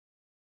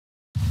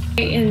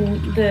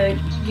In the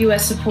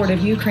U.S. support of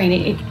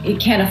Ukraine, it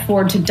can't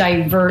afford to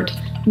divert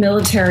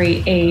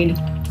military aid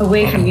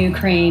away from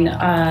Ukraine.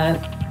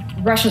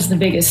 Russia's the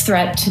biggest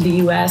threat to the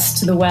U.S.,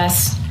 to the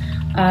West,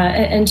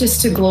 and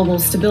just to global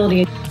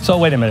stability. So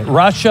wait a minute,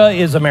 Russia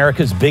is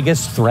America's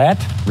biggest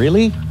threat?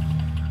 Really?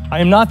 I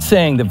am not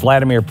saying that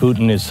Vladimir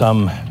Putin is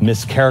some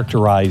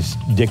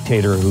mischaracterized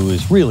dictator who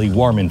is really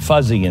warm and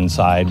fuzzy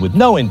inside with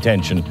no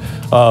intention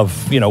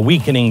of,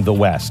 weakening the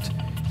West.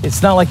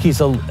 It's not like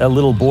he's a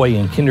little boy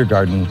in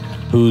kindergarten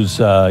who's,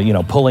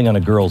 pulling on a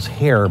girl's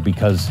hair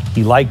because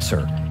he likes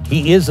her.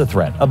 He is a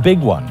threat, a big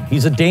one.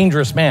 He's a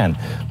dangerous man.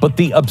 But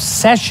the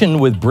obsession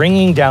with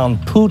bringing down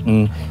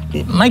Putin,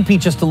 it might be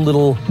just a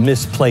little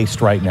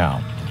misplaced right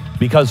now,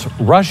 because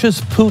Russia's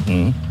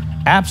Putin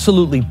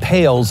absolutely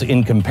pales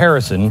in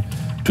comparison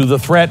to the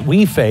threat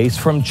we face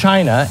from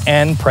China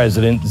and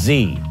President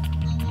Xi.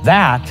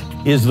 That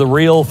is the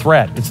real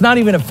threat. It's not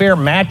even a fair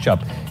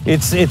matchup.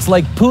 It's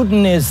like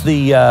Putin is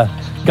the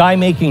guy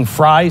making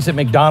fries at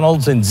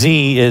McDonald's and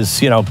Xi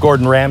is,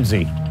 Gordon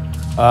Ramsay.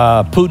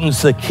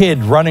 Putin's the kid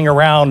running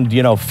around,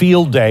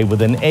 field day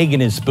with an egg in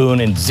his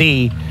spoon, and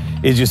Xi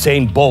is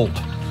Usain Bolt.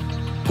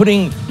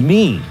 Putin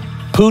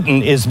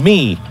is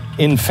me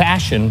in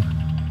fashion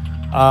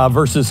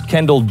versus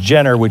Kendall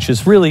Jenner, which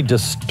is really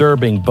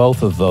disturbing,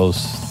 both of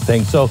those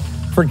things. So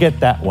forget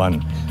that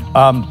one.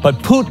 But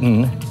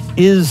Putin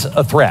is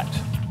a threat,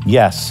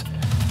 yes.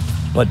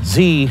 But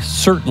Xi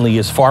certainly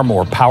is far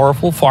more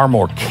powerful, far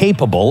more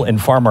capable,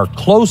 and far more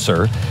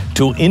closer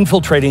to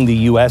infiltrating the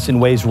U.S. in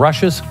ways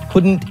Russia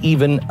couldn't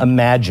even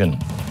imagine.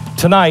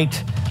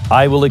 Tonight,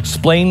 I will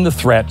explain the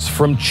threats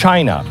from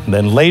China.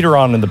 Then later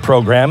on in the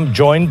program,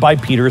 joined by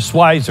Peter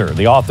Schweizer,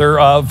 the author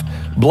of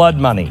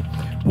BloodMoney,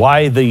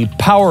 why the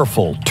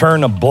powerful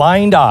turn a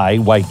blind eye,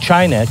 why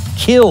China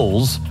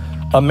kills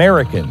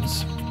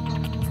Americans.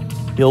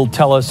 He'll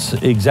tell us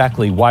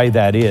exactly why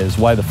that is,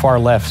 why the far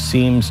left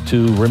seems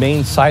to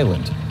remain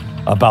silent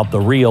about the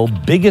real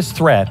biggest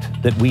threat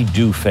that we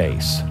do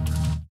face.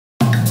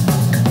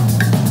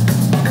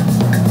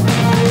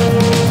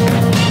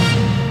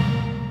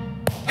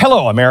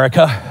 Hello,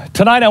 America.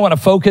 Tonight I want to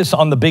focus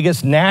on the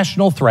biggest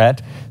national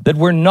threat that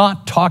we're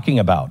not talking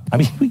about. I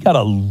mean, we got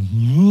a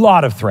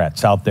lot of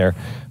threats out there,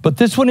 but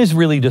this one is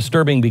really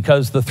disturbing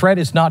because the threat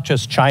is not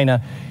just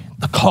China.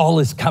 The call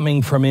is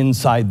coming from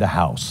inside the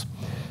house.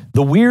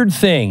 The weird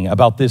thing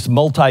about this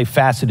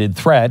multifaceted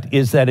threat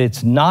is that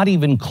it's not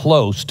even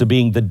close to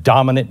being the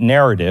dominant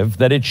narrative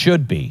that it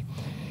should be.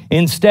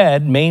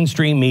 Instead,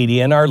 mainstream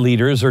media and our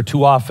leaders are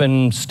too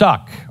often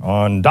stuck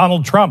on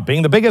Donald Trump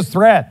being the biggest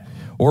threat,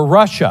 or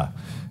Russia,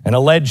 and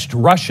alleged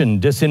Russian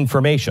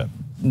disinformation.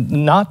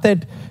 Not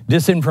that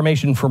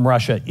disinformation from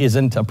Russia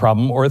isn't a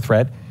problem or a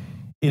threat.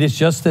 It is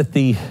just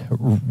that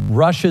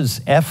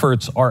Russia's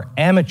efforts are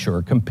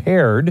amateur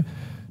compared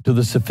to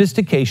the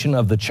sophistication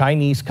of the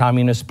Chinese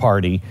Communist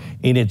Party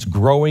in its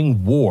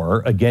growing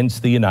war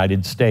against the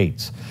United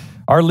States.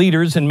 Our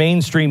leaders and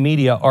mainstream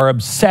media are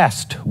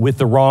obsessed with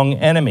the wrong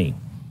enemy.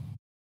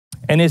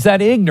 And is that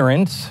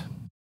ignorance,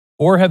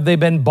 or have they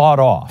been bought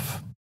off?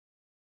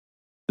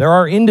 There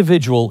are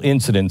individual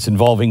incidents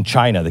involving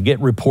China that get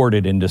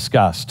reported and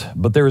discussed,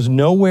 but there is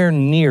nowhere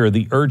near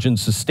the urgent,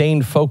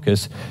 sustained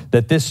focus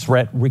that this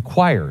threat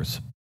requires.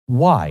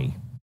 Why?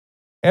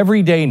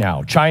 Every day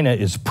now, China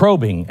is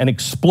probing and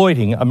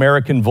exploiting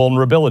American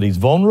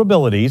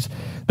vulnerabilities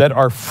that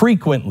are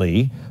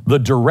frequently the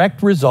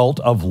direct result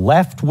of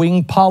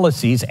left-wing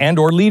policies and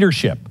or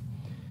leadership.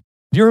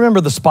 Do you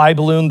remember the spy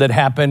balloon that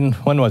happened,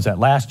 when was that,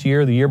 last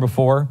year, the year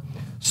before?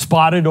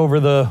 Spotted over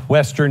the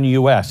western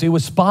U.S. It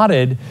was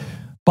spotted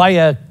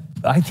by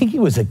I think he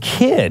was a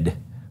kid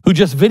who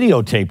just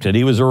videotaped it.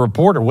 He was a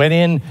reporter, went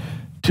in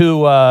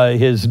to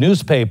his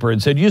newspaper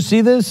and said, "You see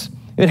this?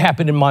 It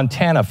happened in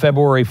Montana,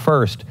 February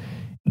 1st.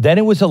 Then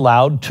it was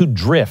allowed to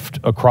drift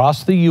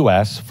across the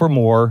U.S. for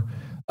more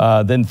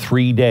than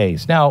 3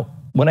 days. Now,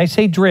 when I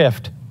say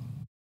drift,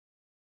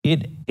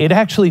 it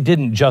actually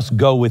didn't just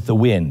go with the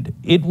wind.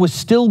 It was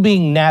still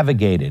being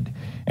navigated,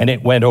 and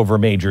it went over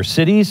major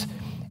cities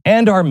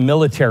and our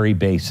military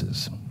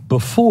bases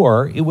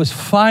before it was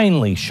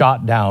finally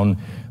shot down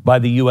by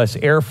the U.S.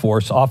 Air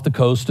Force off the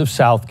coast of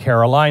South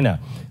Carolina.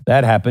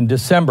 That happened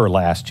December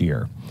last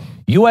year.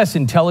 U.S.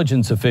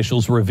 intelligence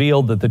officials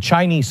revealed that the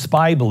Chinese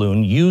spy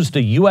balloon used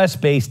a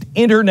U.S.-based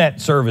internet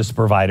service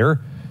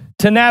provider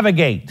to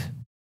navigate,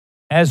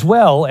 as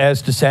well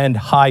as to send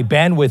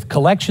high-bandwidth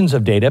collections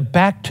of data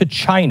back to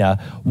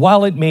China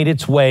while it made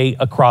its way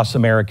across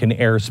American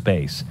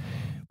airspace.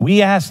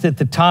 We asked at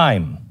the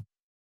time,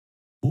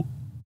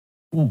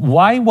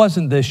 why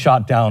wasn't this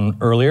shot down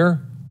earlier?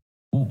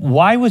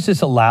 Why was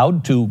this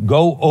allowed to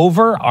go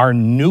over our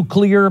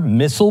nuclear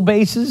missile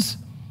bases?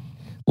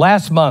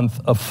 Last month,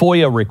 a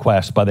FOIA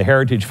request by the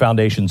Heritage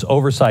Foundation's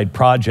Oversight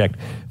Project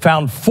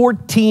found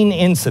 14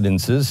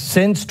 incidences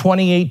since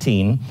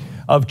 2018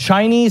 of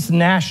Chinese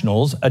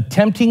nationals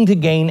attempting to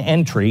gain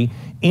entry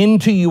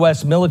into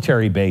U.S.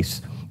 military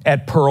base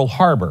at Pearl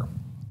Harbor.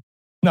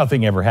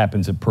 Nothing ever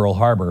happens at Pearl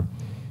Harbor.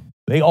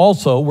 They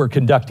also were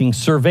conducting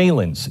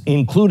surveillance,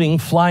 including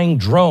flying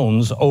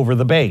drones over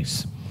the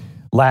base.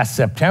 Last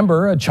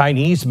September, a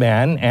Chinese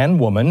man and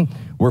woman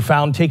were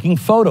found taking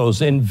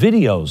photos and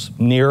videos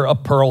near a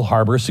Pearl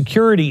Harbor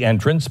security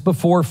entrance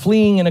before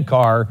fleeing in a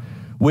car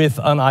with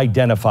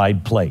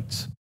unidentified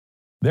plates.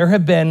 There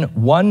have been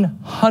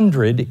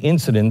 100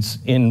 incidents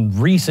in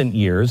recent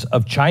years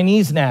of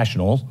Chinese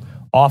nationals,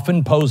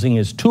 often posing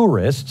as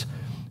tourists,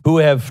 who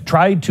have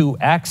tried to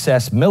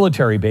access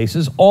military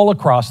bases all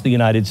across the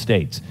United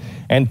States.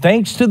 And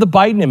thanks to the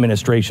Biden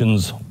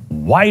administration's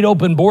wide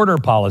open border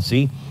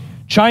policy,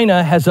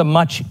 China has a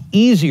much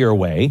easier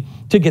way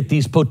to get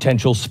these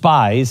potential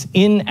spies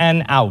in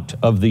and out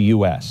of the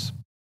U.S.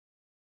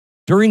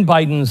 During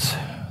Biden's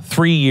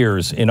 3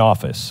 years in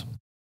office,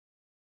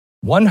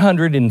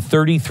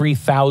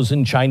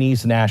 133,000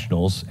 Chinese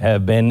nationals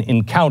have been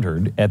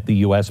encountered at the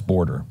U.S.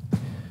 border.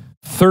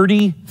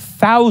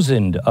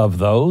 30,000 of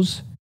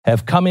those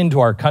have come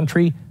into our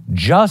country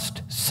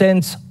just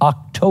since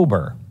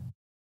October.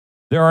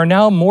 There are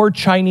now more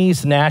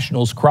Chinese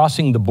nationals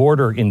crossing the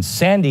border in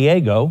San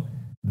Diego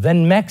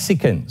than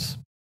Mexicans.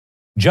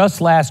 Just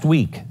last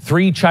week,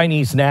 3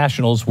 Chinese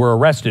nationals were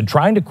arrested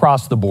trying to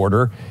cross the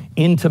border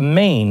into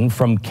Maine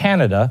from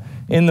Canada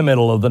in the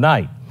middle of the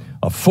night.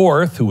 A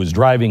 4th, who was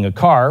driving a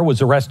car,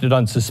 was arrested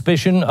on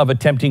suspicion of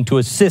attempting to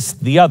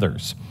assist the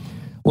others.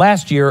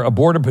 Last year, a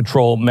Border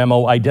Patrol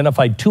memo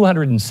identified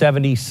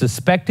 270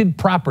 suspected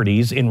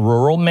properties in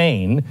rural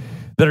Maine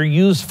that are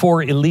used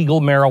for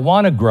illegal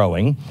marijuana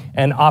growing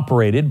and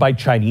operated by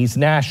Chinese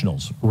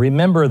nationals.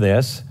 Remember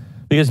this,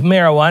 because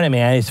marijuana,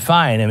 man, is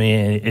fine. I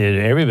mean,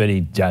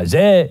 everybody does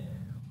it.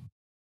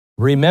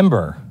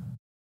 Remember,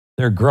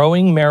 they're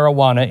growing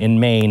marijuana in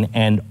Maine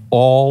and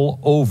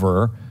all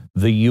over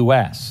the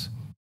U.S.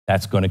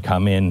 That's going to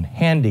come in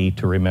handy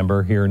to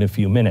remember here in a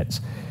few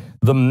minutes.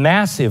 The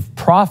massive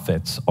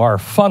profits are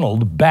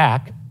funneled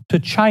back to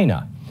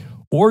China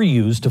or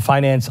used to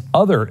finance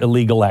other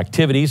illegal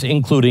activities,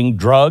 including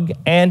drug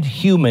and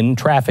human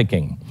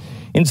trafficking.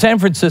 In San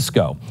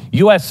Francisco,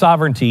 U.S.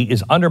 sovereignty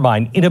is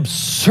undermined in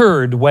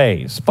absurd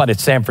ways, but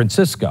it's San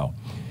Francisco.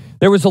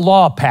 There was a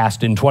law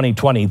passed in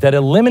 2020 that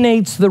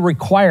eliminates the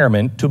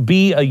requirement to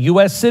be a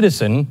U.S.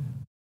 citizen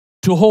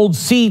to hold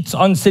seats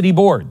on city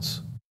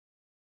boards.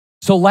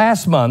 So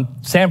last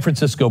month, San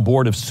Francisco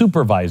Board of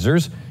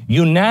Supervisors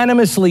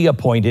unanimously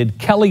appointed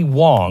Kelly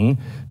Wong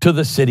to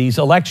the city's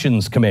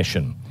Elections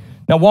Commission.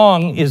 Now,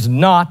 Wong is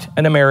not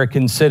an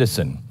American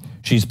citizen.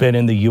 She's been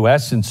in the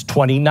U.S. since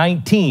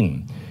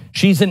 2019.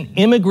 She's an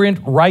immigrant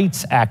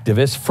rights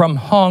activist from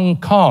Hong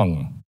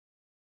Kong.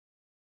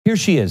 Here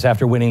she is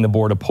after winning the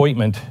board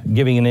appointment,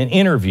 giving an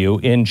interview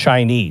in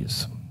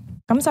Chinese.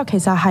 咁就其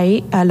實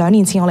喺2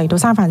年前我嚟到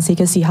三藩市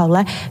嘅時候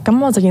咧，咁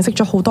我就認識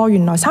咗好多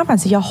原來三藩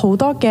市有好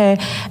多嘅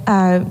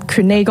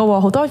權利嘅喎，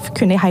好多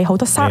權利係好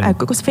多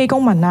非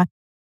公民啊。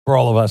For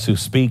all of us who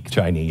speak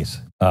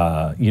Chinese,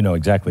 you know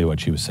exactly what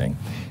she was saying.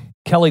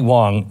 Kelly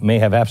Wong may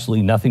have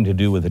absolutely nothing to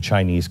do with the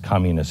Chinese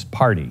Communist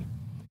Party.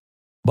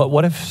 But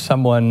what if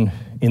someone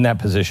in that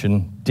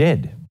position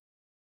did?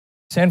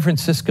 San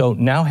Francisco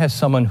now has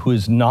someone who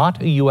is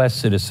not a U.S.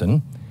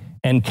 citizen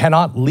and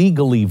cannot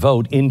legally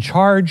vote in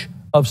charge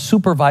of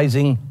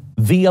supervising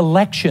the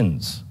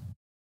elections.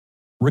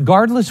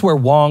 Regardless where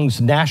Wong's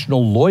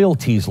national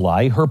loyalties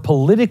lie, her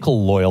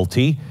political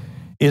loyalty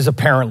is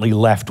apparently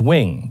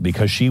left-wing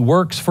because she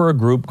works for a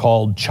group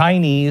called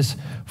Chinese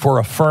for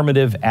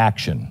Affirmative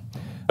Action.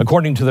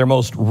 According to their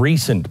most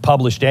recent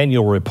published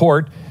annual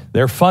report,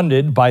 they're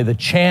funded by the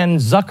Chan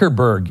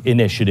Zuckerberg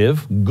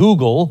Initiative,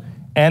 Google,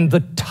 and the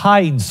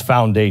Tides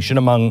Foundation,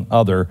 among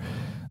other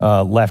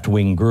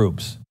left-wing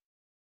groups.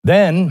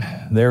 Then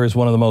there is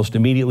one of the most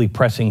immediately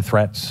pressing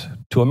threats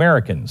to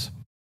Americans,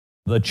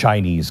 the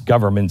Chinese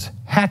government's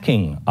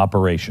hacking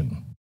operation.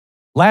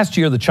 Last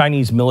year, the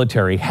Chinese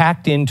military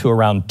hacked into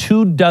around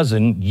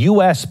 24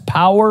 U.S.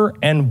 power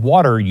and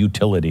water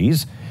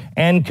utilities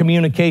and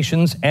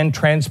communications and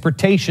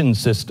transportation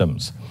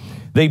systems.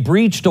 They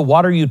breached a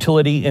water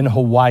utility in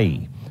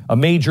Hawaii, a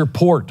major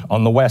port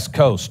on the West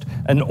Coast,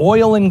 an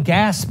oil and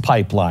gas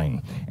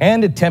pipeline,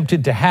 and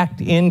attempted to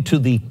hack into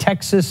the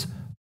Texas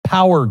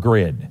power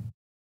grid.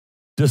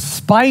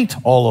 Despite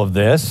all of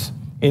this,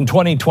 in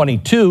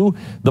 2022,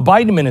 the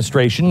Biden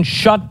administration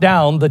shut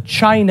down the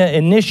China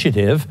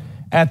Initiative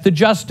at the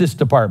Justice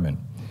Department.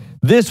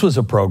 This was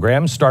a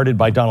program started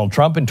by Donald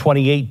Trump in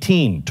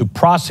 2018 to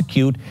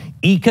prosecute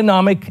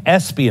economic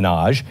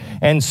espionage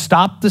and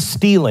stop the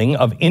stealing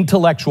of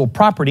intellectual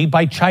property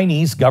by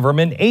Chinese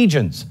government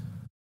agents.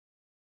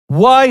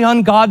 Why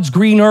on God's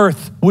green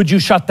earth would you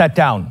shut that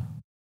down?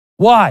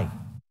 Why?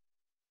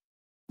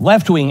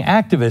 Left-wing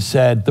activists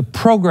said the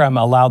program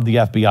allowed the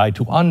FBI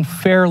to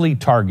unfairly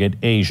target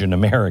Asian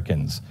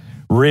Americans.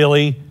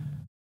 Really?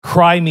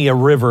 Cry me a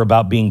river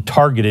about being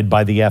targeted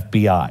by the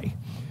FBI.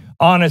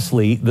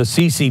 Honestly, the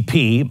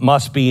CCP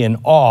must be in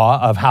awe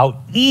of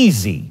how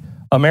easy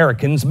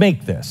Americans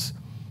make this.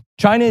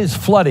 China is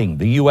flooding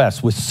the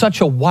U.S. with such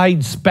a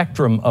wide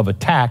spectrum of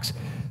attacks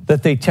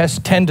that they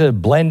just tend to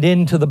blend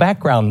into the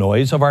background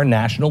noise of our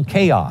national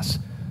chaos.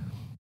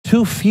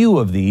 Too few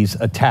of these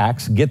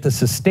attacks get the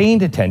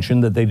sustained attention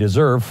that they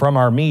deserve from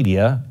our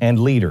media and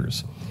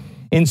leaders.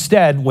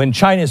 Instead, when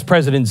China's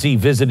President Xi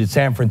visited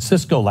San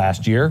Francisco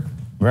last year,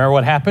 remember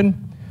what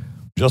happened?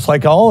 Just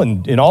like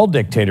in all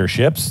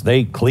dictatorships,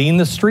 they cleaned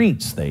the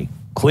streets, they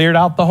cleared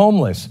out the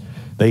homeless,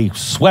 they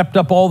swept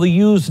up all the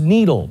used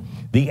needle,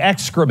 the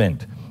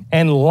excrement,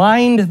 and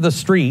lined the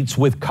streets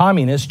with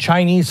communist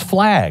Chinese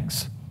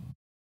flags.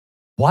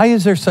 Why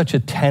is there such a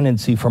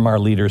tendency from our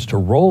leaders to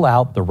roll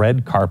out the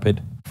red carpet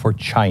for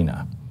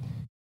China?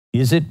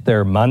 Is it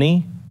their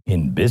money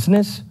in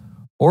business,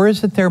 or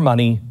is it their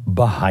money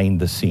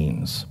behind the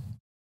scenes? To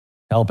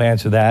help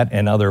answer that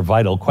and other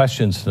vital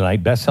questions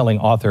tonight, best-selling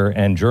author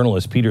and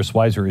journalist Peter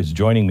Schweizer is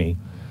joining me.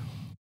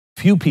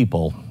 Few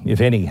people, if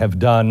any, have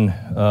done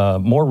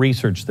more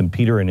research than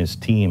Peter and his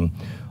team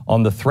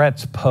on the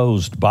threats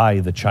posed by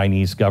the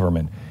Chinese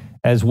government,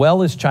 as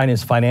well as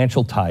China's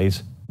financial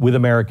ties with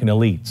American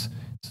elites.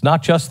 It's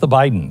not just the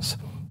Bidens,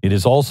 it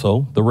is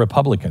also the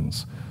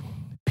Republicans.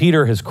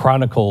 Peter has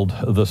chronicled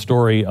the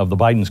story of the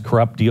Bidens'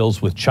 corrupt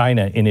deals with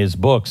China in his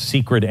books,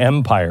 Secret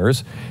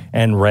Empires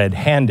and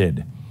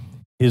Red-Handed.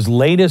 His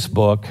latest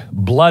book,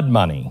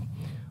 BloodMoney,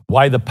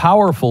 Why the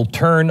Powerful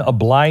Turn a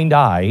Blind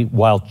Eye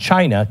While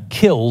China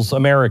Kills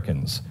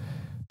Americans.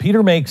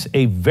 Peter makes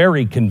a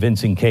very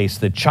convincing case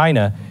that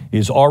China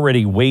is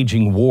already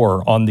waging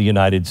war on the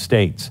United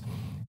States.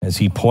 As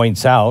he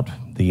points out,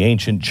 the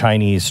ancient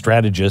Chinese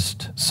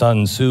strategist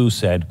Sun Tzu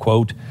said,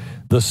 quote,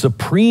 "The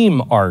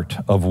supreme art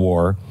of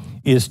war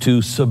is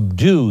to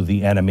subdue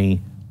the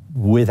enemy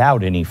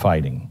without any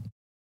fighting."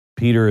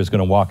 Peter is going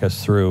to walk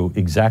us through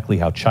exactly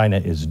how China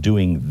is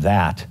doing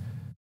that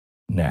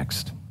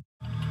next.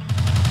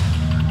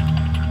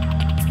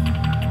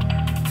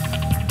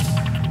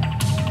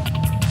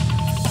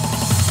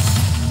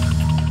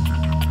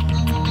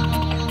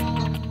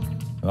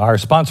 Our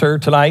sponsor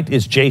tonight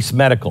is Jase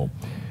Medical.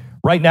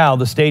 Right now,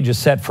 the stage is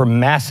set for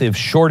massive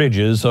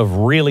shortages of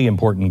really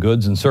important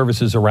goods and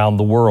services around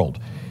the world.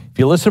 If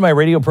you listen to my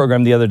radio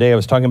program the other day, I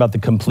was talking about the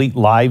Complete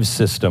Lives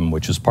system,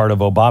 which is part of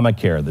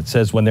Obamacare, that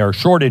says when there are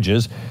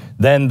shortages,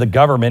 then the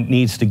government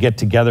needs to get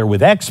together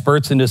with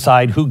experts and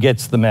decide who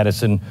gets the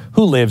medicine,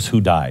 who lives,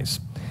 who dies.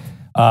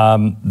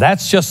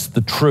 That's just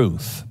the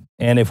truth.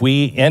 And if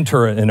we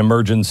enter an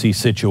emergency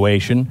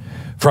situation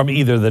from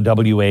either the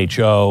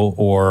WHO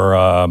or,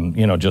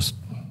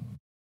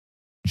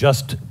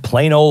 just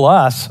plain old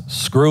us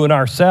screwing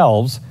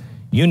ourselves,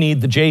 you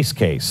need the Jase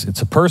case.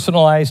 It's a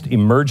personalized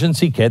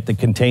emergency kit that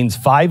contains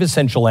 5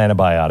 essential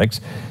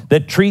antibiotics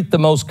that treat the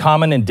most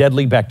common and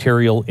deadly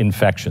bacterial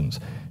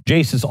infections.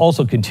 Jase is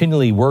also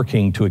continually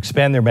working to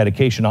expand their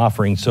medication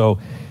offering. So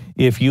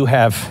if you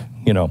have,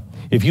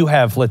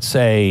 let's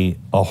say,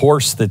 a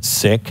horse that's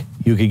sick,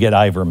 you could get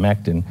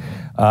ivermectin.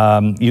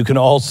 You can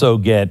also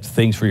get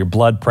things for your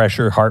blood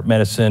pressure, heart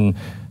medicine,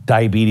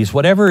 diabetes,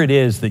 whatever it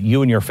is that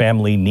you and your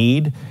family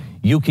need.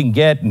 You can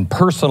get and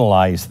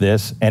personalize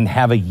this and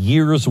have a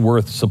year's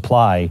worth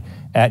supply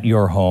at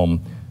your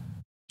home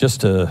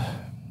just to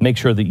make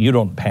sure that you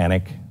don't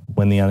panic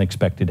when the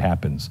unexpected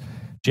happens.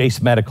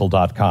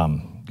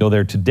 JaceMedical.com. Go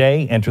there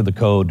today, enter the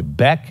code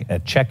Beck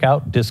at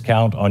checkout,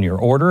 discount on your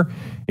order.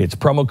 It's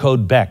promo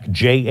code Beck,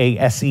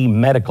 JASE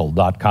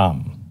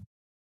Medical.com.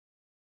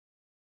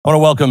 I want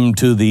to welcome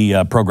to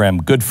the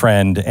program good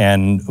friend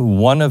and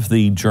one of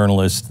the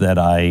journalists that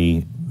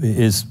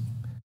is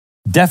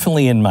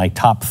definitely in my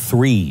top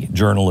 3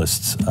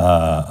 journalists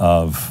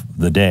of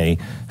the day.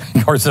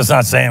 Of course, that's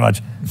not saying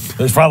much.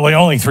 There's probably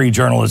only 3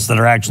 journalists that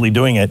are actually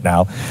doing it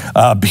now.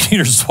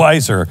 Peter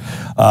Schweizer,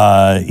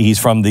 he's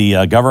from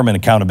the Government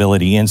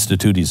Accountability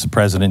Institute. He's the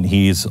president.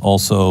 He's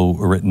also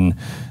written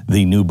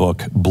the new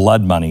book,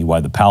 BloodMoney, Why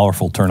the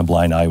Powerful Turn a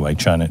Blind Eye, Why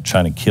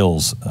China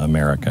Kills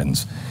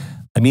Americans.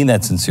 I mean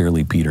that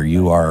sincerely, Peter.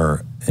 You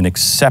are an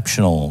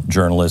exceptional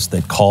journalist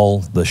that call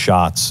the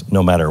shots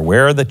no matter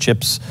where the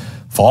chips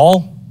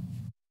fall,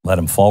 let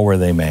them fall where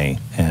they may.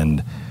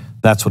 And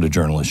that's what a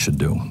journalist should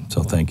do.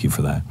 So thank you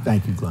for that.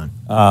 Thank you, Glenn.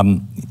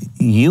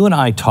 You and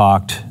I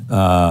talked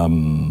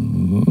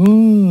maybe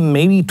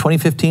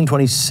 2015,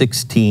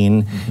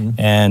 2016,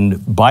 and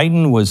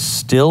Biden was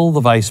still the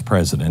vice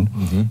president.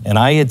 And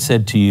I had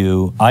said to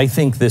you, I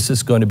think this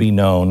is going to be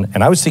known,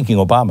 and I was thinking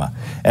Obama,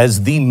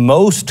 as the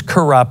most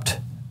corrupt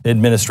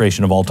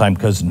administration of all time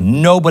because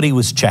nobody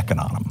was checking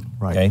on him.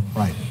 Right, okay?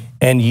 right.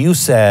 And you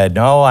said,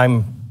 no,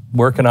 I'm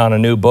working on a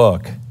new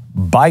book.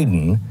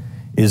 Biden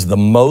is the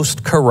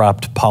most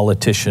corrupt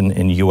politician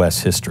in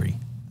U.S. history.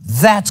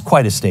 That's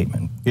quite a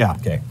statement. Yeah.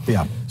 Okay.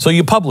 Yeah. So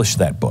you published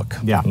that book.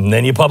 Yeah. And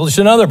then you published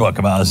another book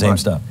about the same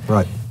stuff.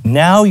 Right.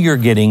 Now you're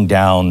getting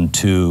down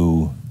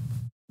to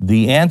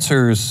the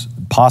answers,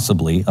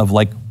 possibly, of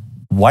like,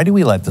 why do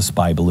we let the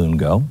spy balloon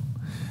go?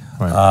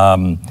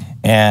 Right.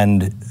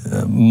 And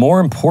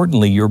more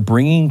importantly, you're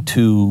bringing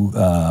to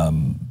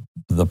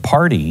the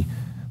party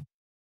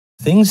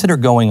things that are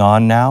going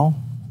on now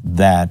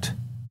that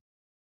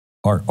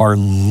are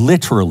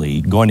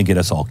literally going to get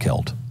us all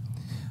killed.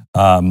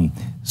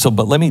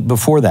 But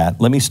before that,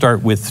 let me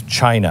start with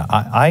China.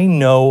 I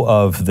know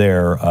of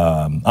their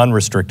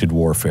unrestricted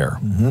warfare,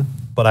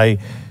 but I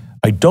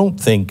don't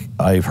think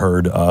I've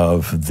heard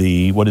of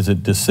the,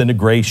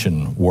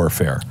 disintegration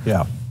warfare.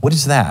 Yeah. What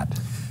is that?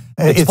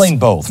 Explain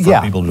both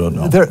for people who don't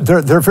know.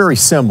 They're very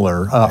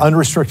similar.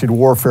 Unrestricted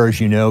warfare, as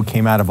you know,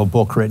 came out of a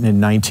book written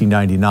in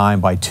 1999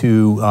 by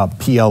two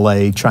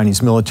PLA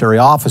Chinese military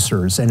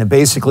officers, and it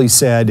basically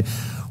said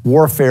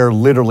warfare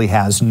literally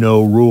has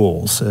no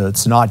rules.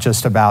 It's not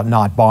just about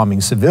not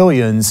bombing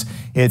civilians.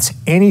 It's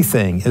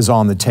anything is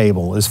on the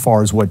table as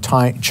far as what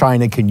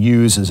China can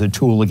use as a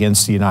tool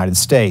against the United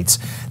States.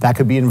 That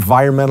could be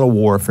environmental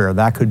warfare.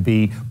 That could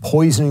be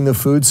poisoning the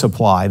food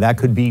supply. That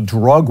could be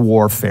drug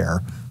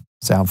warfare.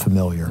 Sound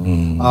familiar?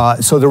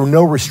 So there were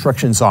no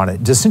restrictions on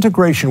it.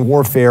 Disintegration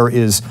warfare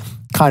is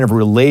kind of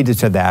related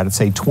to that. It's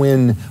a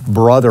twin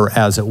brother,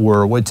 as it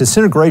were. What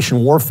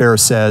disintegration warfare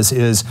says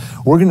is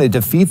we're going to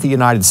defeat the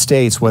United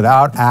States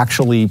without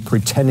actually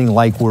pretending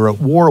like we're at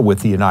war with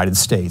the United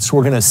States.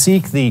 We're going to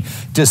seek the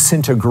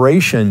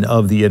disintegration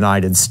of the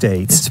United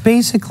States. It's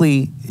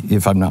basically,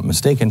 if I'm not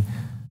mistaken,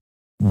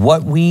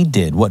 what we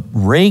did, what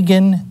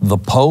Reagan, the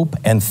Pope,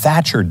 and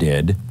Thatcher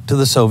did to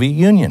the Soviet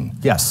Union.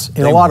 Yes,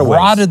 in a lot of ways.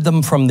 They rotted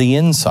them from the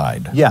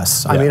inside.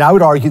 Yes, I mean, I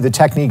would argue the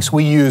techniques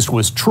we used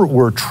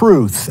were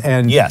truth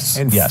and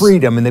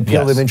freedom and the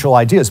appeal of eventual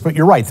ideas. But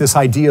you're right, this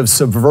idea of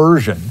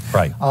subversion.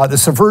 Right. The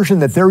subversion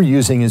that they're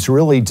using is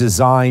really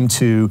designed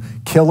to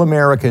kill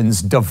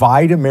Americans,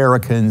 divide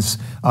Americans,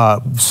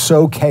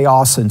 sow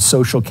chaos and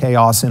social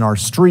chaos in our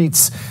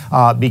streets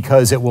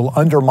because it will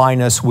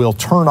undermine us, we'll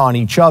turn on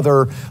each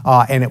other,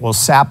 and it will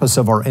sap us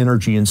of our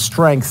energy and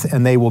strength,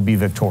 and they will be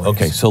victorious.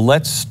 Okay, so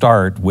let's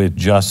start with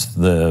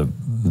just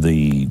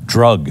the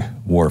drug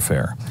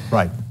warfare.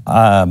 Right.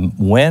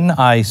 When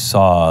I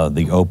saw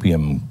the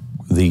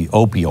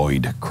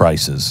opioid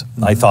crisis,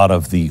 I thought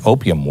of the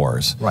opium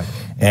wars. Right.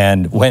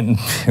 And went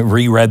and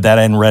reread that.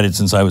 I hadn't read it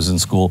since I was in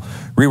school.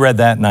 Reread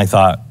that, and I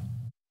thought,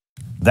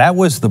 that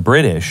was the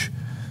British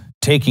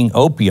taking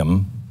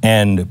opium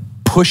and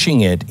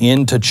pushing it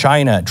into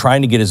China,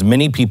 trying to get as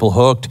many people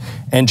hooked,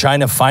 and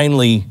China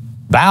finally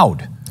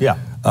bowed. Yeah.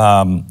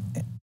 And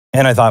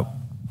I thought,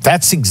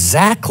 that's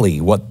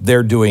exactly what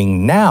they're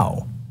doing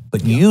now.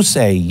 But you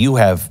say you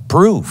have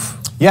proof.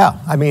 Yeah,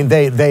 I mean,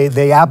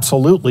 they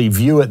absolutely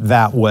view it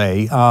that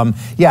way.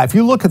 Yeah, if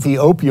you look at the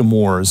opium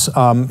wars,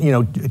 you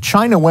know,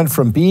 China went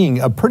from being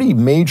a pretty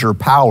major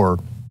power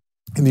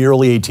in the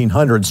early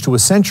 1800s to a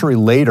century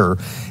later,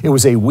 it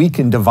was a weak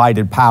and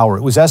divided power.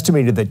 It was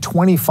estimated that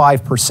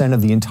 25%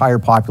 of the entire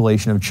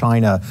population of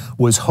China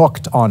was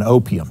hooked on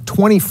opium.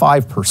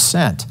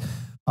 25%.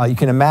 You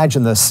can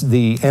imagine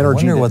the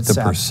energy. I wonder what the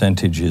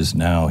percentage is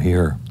now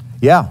here.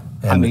 Yeah.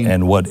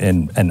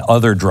 And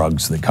other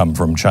drugs that come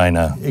from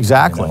China.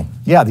 Exactly. You know.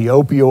 Yeah, the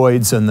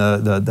opioids and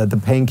the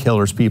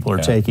painkillers people are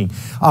taking.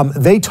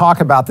 They talk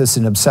about this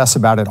and obsess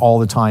about it all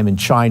the time in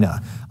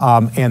China.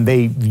 And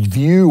they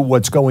view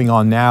what's going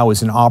on now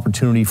as an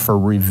opportunity for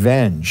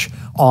revenge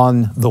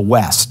on the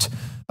West.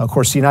 Of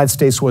course, the United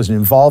States wasn't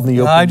involved in the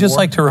opium war. I just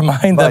like to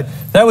remind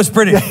that was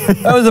British.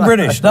 That was the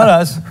British, not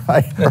us.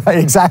 Right,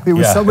 exactly. It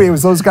was somebody, it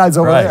was those guys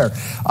over there.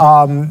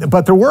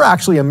 But there were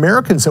actually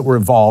Americans that were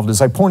involved.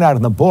 As I point out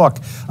in the book,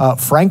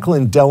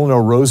 Franklin Delano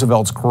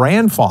Roosevelt's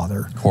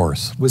grandfather, of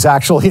course, was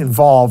actually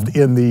involved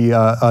in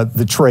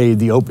the trade,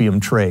 the opium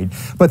trade.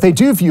 But they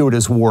do view it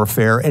as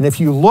warfare. And if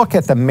you look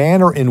at the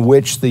manner in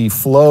which the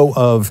flow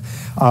of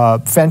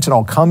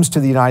fentanyl comes to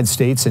the United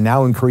States and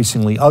now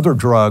increasingly other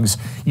drugs,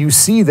 you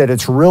see that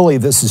it's really,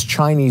 this is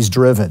Chinese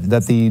driven,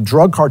 that the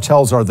drug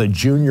cartels are the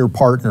junior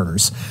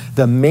partners.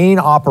 The main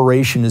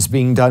operation is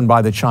being done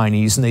by the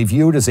Chinese, and they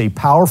view it as a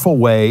powerful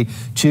way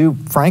to,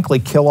 frankly,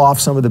 kill off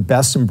some of the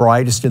best and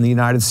brightest in the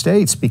United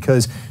States,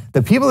 because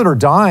the people that are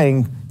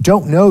dying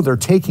don't know they're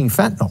taking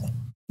fentanyl.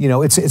 You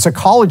know, it's a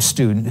college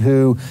student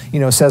who, you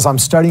know, says, I'm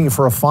studying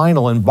for a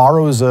final, and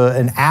borrows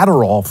an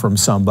Adderall from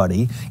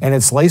somebody, and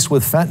it's laced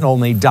with fentanyl,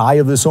 and they die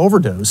of this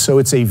overdose. So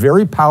it's a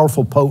very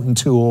powerful, potent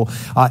tool.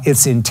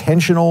 It's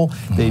intentional.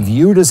 They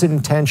view it as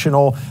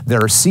intentional. There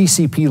are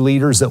CCP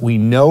leaders that we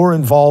know are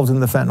involved in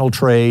the fentanyl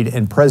trade,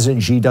 and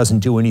President Xi doesn't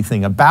do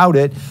anything about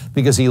it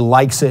because he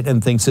likes it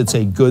and thinks it's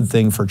a good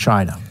thing for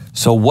China.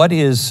 So what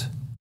is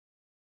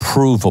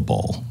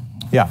provable?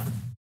 Yeah.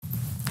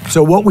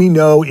 So what we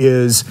know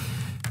is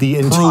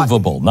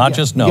provable, not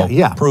just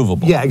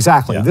provable. Yeah,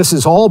 exactly. Yeah. This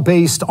is all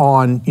based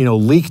on, you know,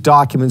 leaked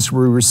documents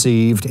we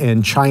received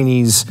and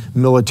Chinese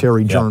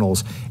military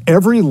journals.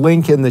 Every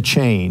link in the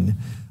chain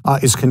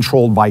is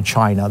controlled by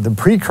China. The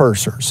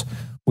precursors,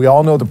 we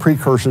all know the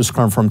precursors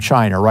come from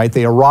China, right?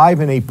 They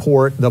arrive in a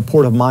port, the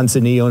port of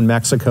Manzanillo in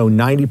Mexico.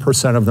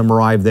 90% of them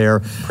arrive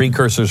there.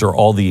 Precursors are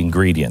all the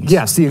ingredients.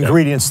 Yes, the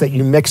ingredients that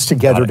you mix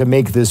together to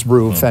make this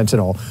brew of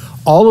fentanyl.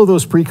 All of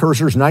those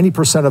precursors,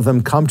 90% of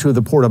them come to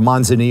the port of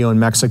Manzanillo in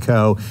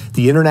Mexico.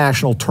 The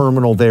international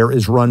terminal there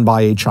is run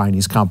by a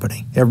Chinese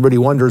company. Everybody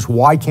wonders,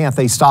 why can't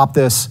they stop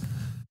this?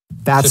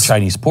 It's a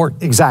Chinese port.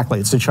 Exactly,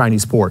 it's a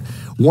Chinese port.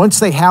 Once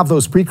they have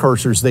those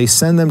precursors, they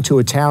send them to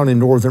a town in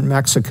northern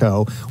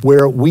Mexico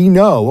where we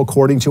know,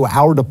 according to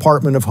our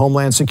Department of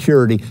Homeland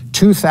Security,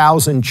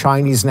 2,000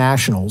 Chinese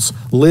nationals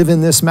live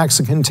in this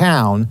Mexican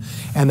town,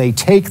 and they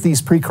take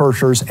these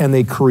precursors and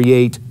they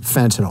create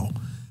fentanyl.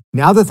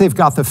 Now that they've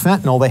got the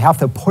fentanyl, they have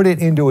to put it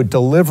into a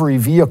delivery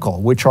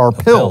vehicle, which are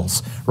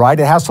pills, right?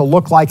 It has to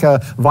look like a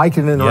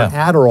Vicodin or an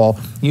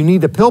Adderall. You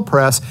need a pill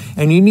press,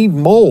 and you need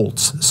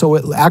molds, so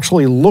it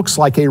actually looks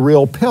like a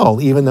real pill,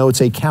 even though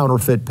it's a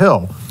counterfeit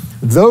pill.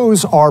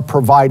 Those are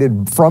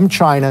provided from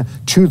China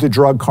to the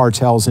drug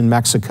cartels in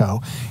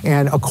Mexico.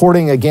 And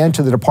according, again,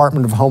 to the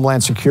Department of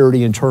Homeland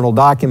Security internal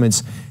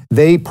documents,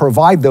 they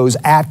provide those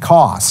at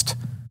cost,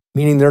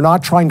 meaning they're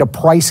not trying to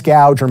price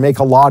gouge or make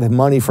a lot of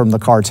money from the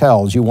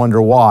cartels. You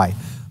wonder why.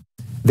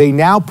 They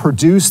now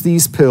produce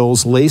these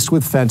pills laced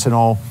with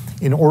fentanyl.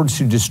 In order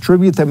to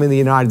distribute them in the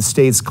United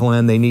States,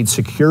 Glenn, they need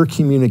secure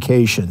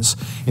communications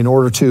in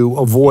order to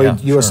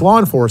avoid U.S. law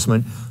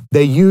enforcement.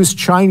 They use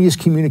Chinese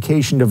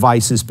communication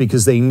devices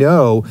because they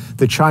know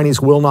the Chinese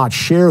will not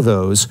share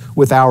those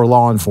with our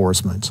law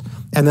enforcement.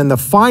 And then the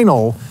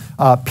final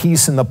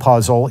piece in the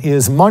puzzle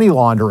is money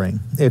laundering.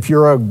 If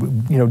you're a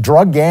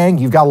drug gang,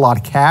 you've got a lot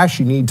of cash,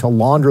 you need to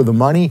launder the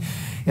money.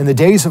 In the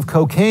days of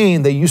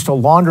cocaine, they used to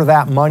launder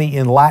that money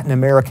in Latin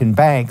American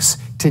banks.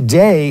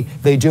 Today,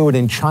 they do it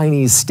in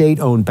Chinese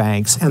state-owned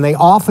banks, and they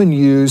often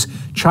use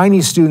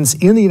Chinese students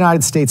in the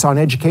United States on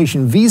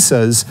education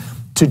visas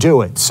to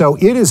do it. So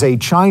it is a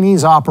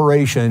Chinese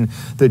operation.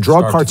 The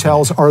drug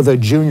cartels are the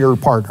junior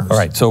partners. All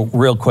right, so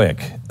real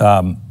quick,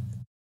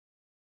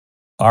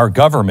 our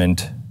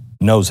government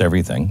knows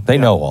everything. They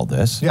know all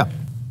this. Yeah.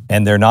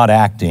 And they're not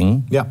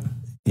acting. Yeah.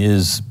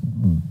 Is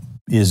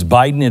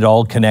Biden at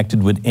all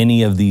connected with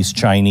any of these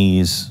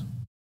Chinese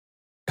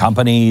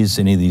companies,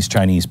 any of these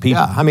Chinese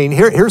people? Yeah, I mean,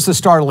 here's the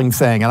startling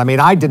thing. And I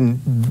mean, I didn't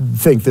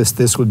think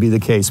this would be the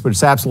case, but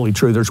it's absolutely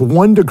true. There's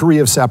 1 degree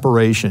of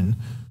separation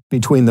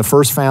between the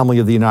first family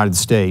of the United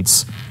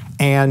States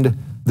and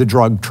the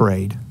drug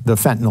trade, the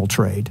fentanyl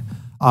trade.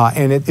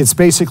 And it's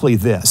basically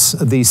this: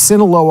 the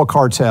Sinaloa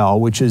cartel,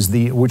 which are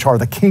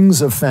the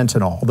kings of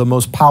fentanyl, the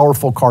most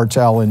powerful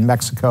cartel in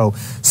Mexico,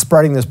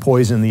 spreading this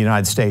poison in the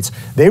United States.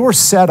 They were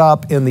set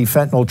up in the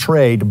fentanyl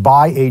trade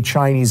by a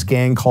Chinese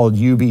gang called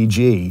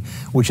UBG,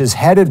 which is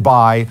headed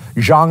by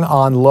Zhang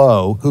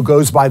Anlo, who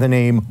goes by the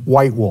name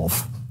White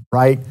Wolf,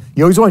 right?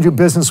 You always want to do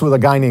business with a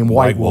guy named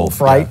White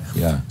Wolf, right?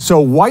 Yeah. So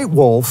White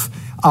Wolf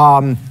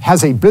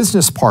has a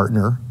business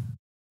partner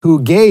who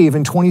gave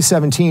in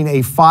 2017 a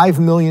 $5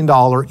 million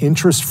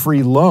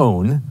interest-free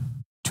loan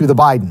to the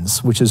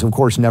Bidens, which has, of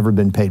course, never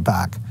been paid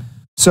back.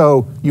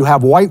 So you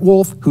have White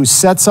Wolf, who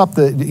sets up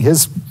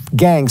his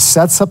gang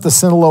sets up the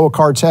Sinaloa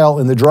cartel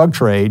in the drug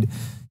trade.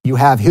 You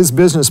have his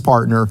business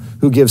partner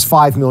who gives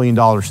 $5 million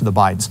to the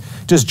Bidens.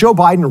 Does Joe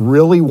Biden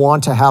really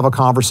want to have a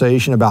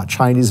conversation about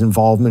Chinese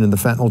involvement in the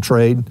fentanyl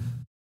trade?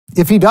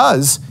 If he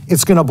does,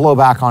 it's going to blow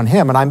back on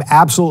him. And I'm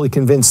absolutely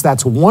convinced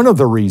that's one of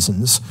the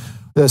reasons,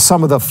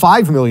 some of the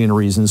 5 million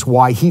reasons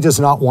why he does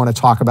not want to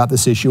talk about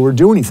this issue or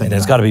do anything. And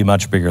it's got to be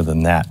much bigger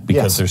than that,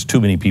 because there's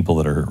too many people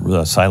that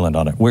are silent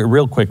on it.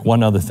 Real quick,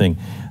 one other thing.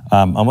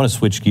 I want to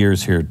switch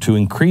gears here. To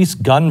increase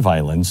gun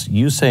violence,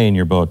 you say in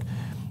your book,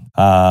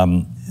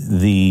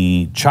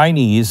 the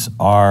Chinese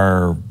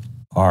are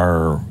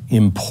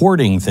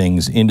importing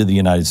things into the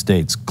United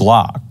States,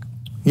 Glock.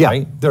 Yeah,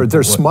 right?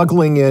 they're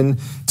smuggling in.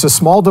 It's a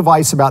small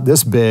device about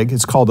this big.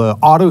 It's called an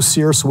auto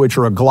sear switch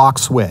or a Glock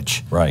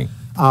switch. Right.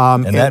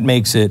 And that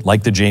makes it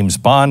like the James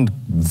Bond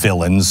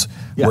villains,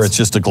 where it's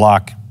just a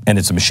Glock and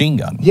it's a machine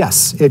gun.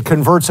 Yes, it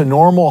converts a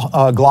normal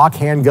Glock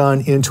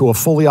handgun into a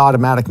fully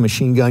automatic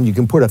machine gun. You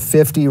can put a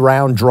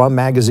 50-round drum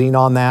magazine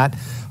on that,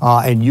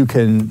 and you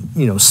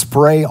can,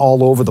 spray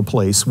all over the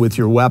place with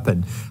your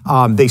weapon.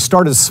 They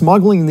started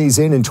smuggling these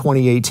in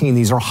 2018.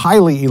 These are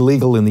highly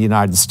illegal in the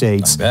United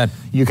States. I bet.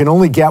 You can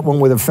only get one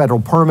with a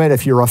federal permit.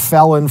 If you're a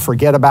felon,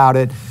 forget about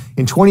it.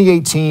 In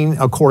 2018,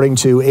 according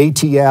to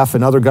ATF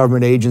and other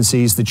government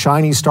agencies, the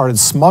Chinese started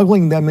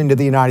smuggling them into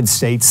the United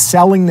States,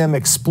 selling them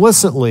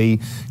explicitly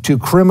to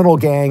criminal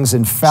gangs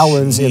and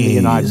felons in the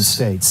United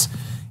States.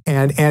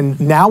 And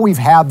now we've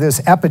had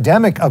this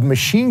epidemic of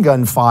machine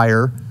gun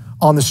fire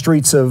on the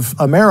streets of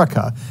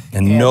America.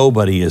 And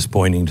nobody is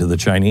pointing to the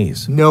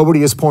Chinese.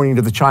 Nobody is pointing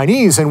to the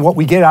Chinese. And what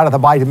we get out of the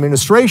Biden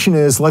administration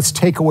is, let's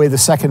take away the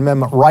Second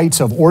Amendment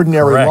rights of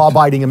ordinary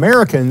law-abiding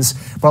Americans,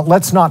 but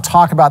let's not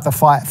talk about the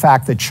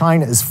fact that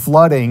China is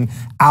flooding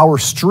our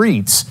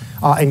streets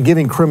and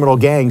giving criminal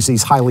gangs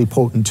these highly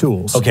potent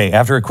tools. Okay,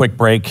 after a quick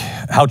break,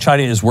 how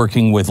China is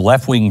working with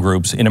left-wing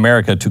groups in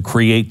America to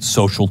create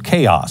social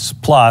chaos,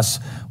 plus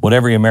what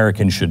every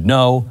American should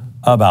know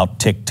about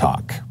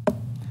TikTok.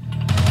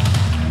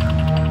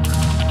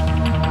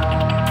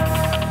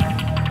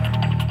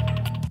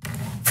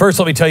 First,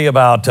 let me tell you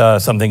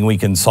about something we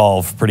can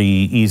solve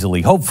pretty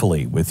easily,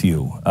 hopefully, with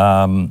you,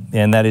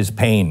 and that is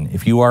pain.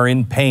 If you are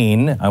in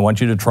pain, I want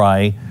you to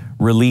try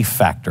Relief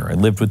Factor. I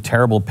lived with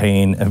terrible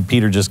pain, and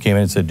Peter just came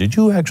in and said, "Did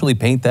you actually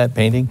paint that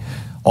painting?"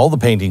 all the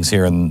paintings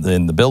here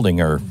in the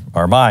building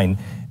are mine,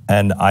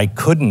 and I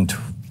couldn't,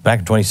 back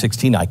in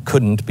 2016, I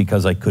couldn't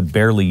because I could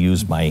barely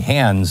use my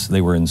hands.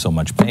 They were in so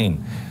much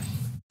pain.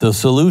 The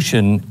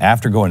solution,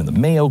 after going to the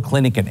Mayo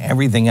Clinic and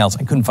everything else,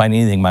 I couldn't find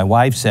anything. My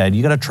wife said,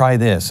 you got to try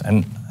this.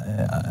 And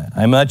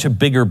I'm much a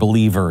bigger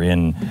believer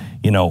in,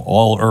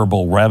 all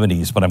herbal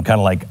remedies, but I'm kind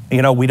of like,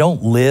 we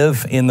don't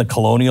live in the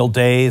colonial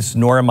days,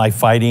 nor am I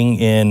fighting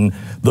in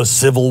the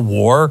Civil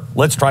War.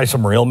 Let's try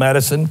some real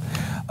medicine.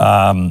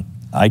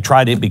 I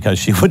tried it because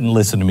she wouldn't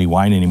listen to me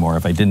whine anymore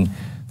if I didn't.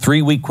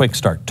 3-week quick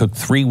start, took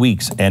 3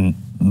 weeks, and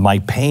my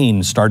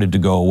pain started to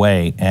go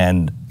away,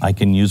 and I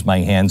can use my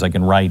hands, I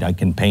can write, I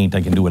can paint,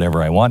 I can do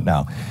whatever I want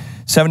now.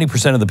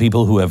 70% of the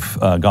people who have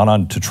gone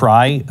on to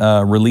try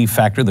Relief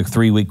Factor, the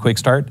 3-week quick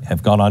start,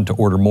 have gone on to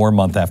order more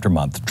month after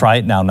month. Try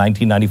it now,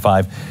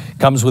 $19.95.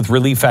 Comes with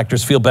Relief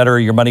Factor's Feel Better,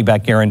 your money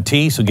back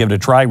guarantee, so give it a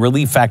try.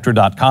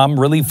 ReliefFactor.com,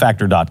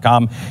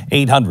 ReliefFactor.com,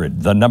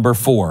 800,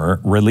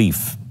 4,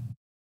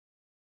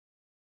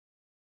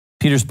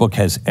 Peter's book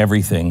has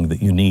everything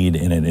that you need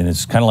in it, and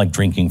it's kind of like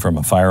drinking from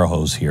a fire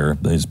hose here.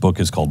 His book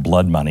is called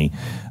BloodMoney.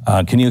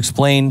 Can you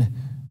explain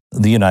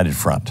the United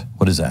Front?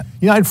 What is that?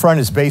 United Front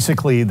is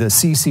basically the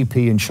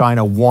CCP in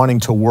China wanting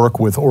to work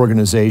with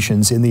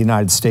organizations in the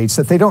United States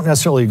that they don't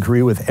necessarily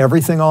agree with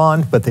everything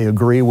on, but they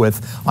agree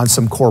with on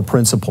some core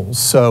principles.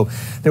 So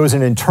there was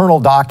an internal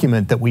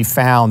document that we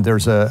found.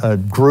 There's a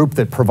group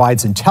that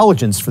provides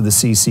intelligence for the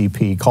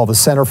CCP called the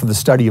Center for the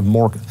Study of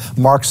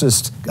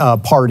Marxist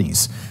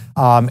Parties.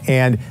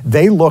 And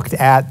they looked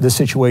at the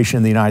situation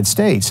in the United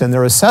States. And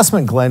their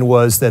assessment, Glenn,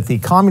 was that the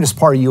Communist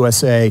Party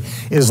USA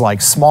is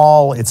like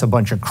small, it's a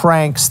bunch of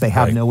cranks, they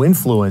have no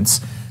influence.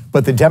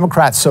 But the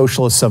Democrat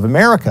Socialists of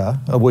America,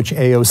 of which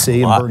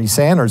AOC and Bernie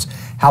Sanders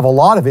have a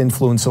lot of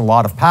influence and a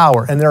lot of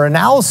power. And their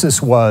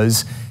analysis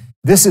was,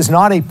 this is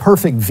not a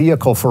perfect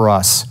vehicle for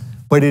us,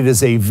 but it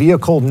is a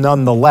vehicle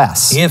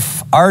nonetheless.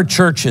 If our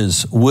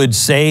churches would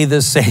say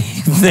the same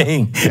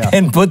thing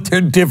and put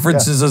their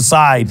differences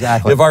aside,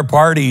 if our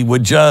party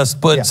would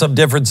just put some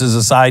differences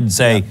aside and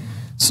say,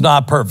 it's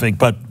not perfect,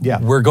 but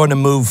we're going to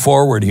move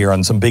forward here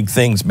on some big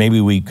things, maybe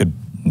we could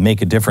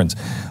make a difference.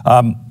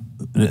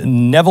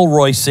 Neville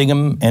Roy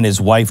Singham and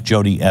his wife,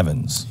 Jody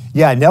Evans.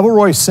 Yeah, Neville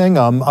Roy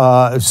Singham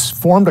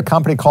formed a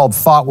company called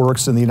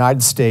ThoughtWorks in the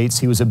United States.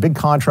 He was a big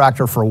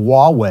contractor for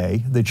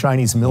Huawei, the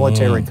Chinese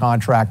military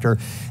contractor.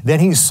 Then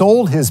he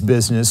sold his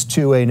business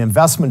to an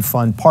investment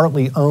fund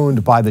partly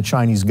owned by the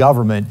Chinese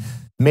government,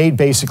 made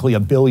basically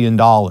 $1 billion,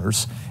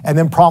 and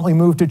then promptly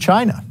moved to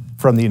China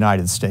from the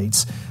United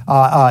States.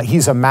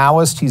 He's a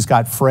Maoist. He's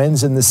got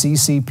friends in the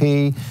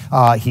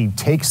CCP. He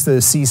takes the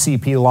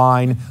CCP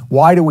line.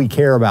 Why do we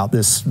care about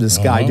this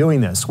guy doing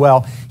this?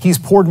 Well, he's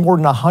poured more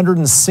than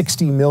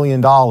 $160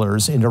 million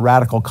into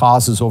radical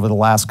causes over the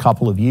last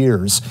couple of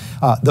years.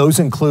 Those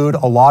include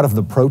a lot of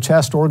the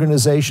protest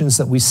organizations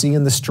that we see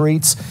in the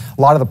streets,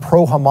 a lot of the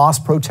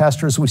pro-Hamas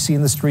protesters we see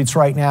in the streets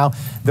right now.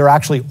 They're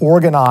actually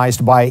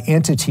organized by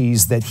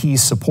entities that he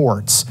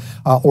supports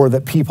or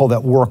that people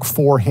that work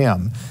for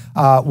him.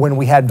 When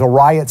we had the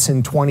riots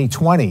in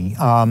 2020,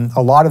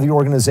 a lot of the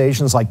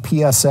organizations like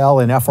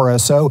PSL and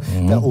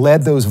FRSO that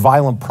led those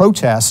violent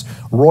protests,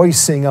 Roy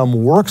Singham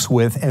works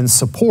with and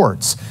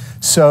supports.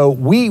 So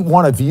we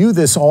want to view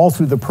this all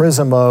through the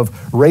prism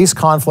of race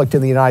conflict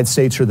in the United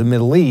States or the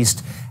Middle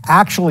East.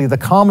 Actually, the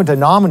common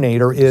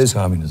denominator is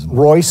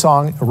Roy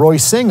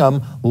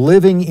Singham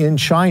living in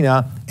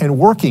China and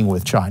working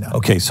with China.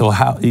 Okay, so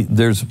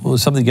there's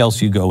something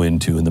else you go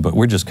into in the book.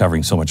 We're just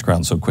covering so much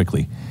ground so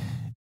quickly.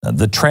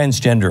 The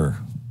transgender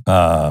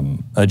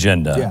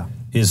agenda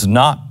is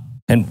not,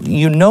 and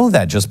you know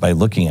that just by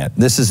looking at it.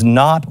 This is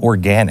not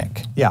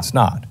organic. It's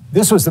not.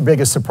 This was the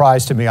biggest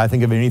surprise to me, I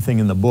think, of anything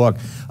in the book.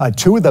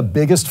 Two of the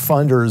biggest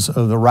funders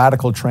of the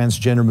radical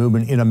transgender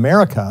movement in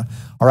America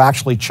are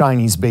actually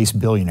Chinese-based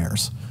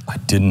billionaires. I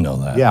didn't know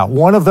that. Yeah,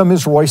 one of them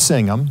is Roy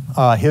Singham.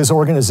 His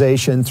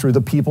organization, through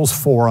the People's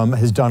Forum,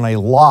 has done a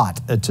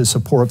lot to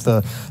support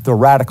the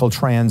radical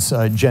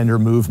transgender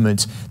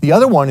movement. The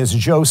other one is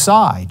Joe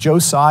Tsai. Joe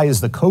Tsai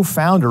is the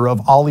co-founder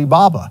of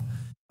Alibaba,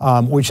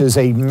 which is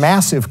a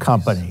massive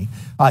company.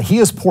 He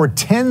has poured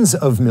tens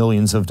of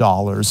millions of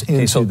dollars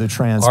into the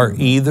trans movement.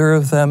 Are either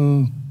of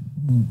them,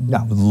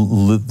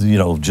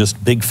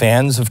 just big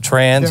fans of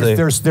trans?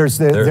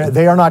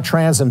 They are not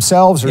trans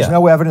themselves. There's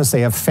no evidence.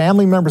 They have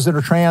family members that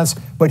are trans.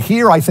 But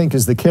here, I think,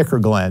 is the kicker,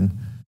 Glenn.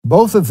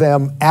 Both of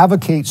them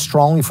advocate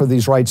strongly for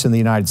these rights in the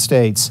United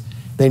States.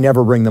 They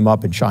never bring them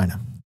up in China.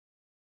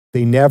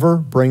 They never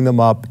bring them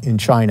up in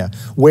China,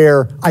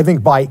 where I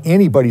think by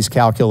anybody's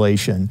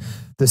calculation,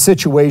 the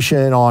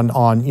situation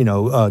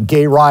on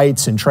gay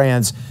rights and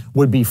trans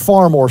would be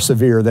far more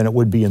severe than it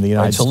would be in the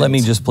United States. So let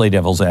me just play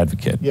devil's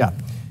advocate. Yeah.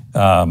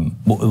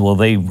 Well,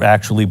 they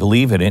actually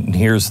believe in it, and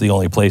here's the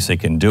only place they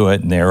can do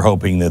it, and they're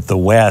hoping that the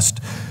West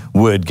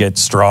would get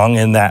strong,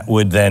 and that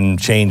would then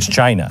change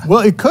China.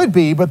 Well, it could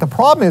be, but the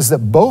problem is that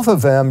both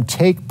of them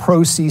take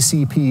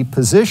pro-CCP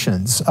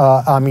positions.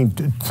 I mean,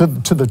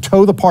 to the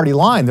toe the party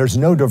line, there's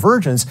no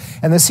divergence.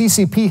 And the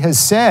CCP has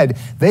said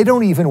they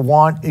don't even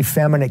want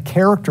effeminate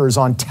characters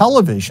on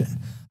television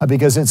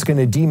because it's going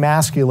to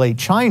demasculate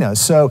China.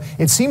 So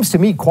it seems to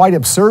me quite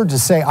absurd to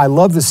say, I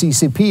love the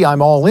CCP,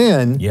 I'm all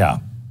in. Yeah.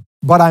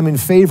 But I'm in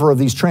favor of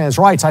these trans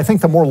rights. I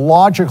think the more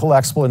logical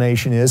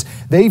explanation is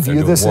they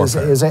view this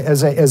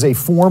as a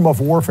form of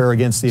warfare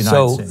against the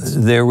United States. So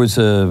there was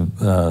a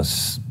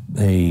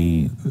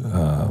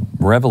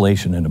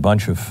revelation and a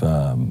bunch of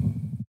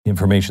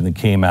information that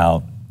came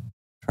out.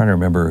 I'm trying to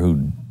remember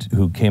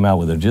who came out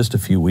with it just a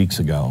few weeks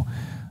ago.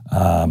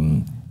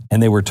 And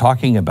they were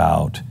talking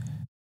about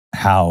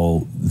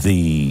how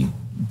the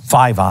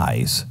Five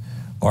Eyes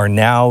are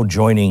now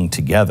joining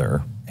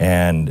together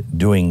and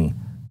doing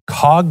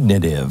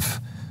cognitive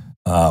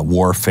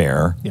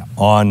warfare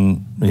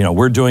on,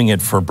 we're doing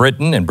it for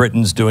Britain and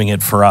Britain's doing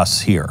it for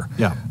us here.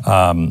 Yeah.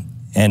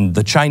 And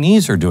the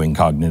Chinese are doing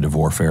cognitive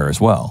warfare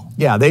as well.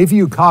 Yeah, they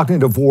view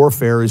cognitive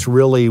warfare as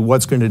really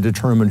what's going to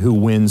determine who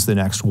wins the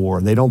next war.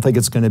 They don't think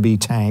it's going to be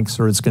tanks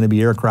or it's going to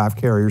be aircraft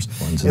carriers.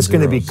 It's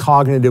going to be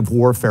cognitive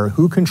warfare.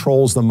 Who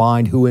controls the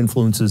mind? Who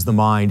influences the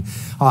mind?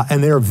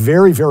 And they're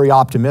very, very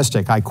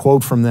optimistic. I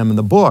quote from them in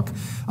the book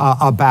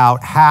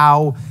about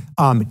how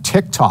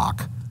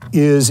TikTok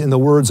is, in the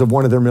words of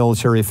one of their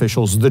military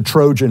officials, the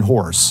Trojan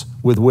horse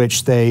with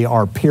which they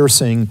are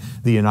piercing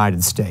the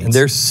United States. And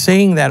they're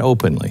saying that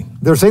openly.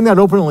 They're saying that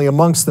openly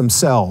amongst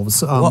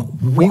themselves.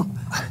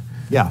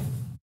 Yeah.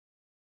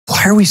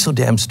 Why are we so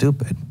damn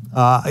stupid?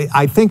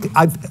 I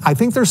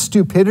think there's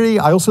stupidity.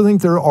 I also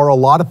think there are a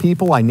lot of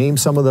people, I named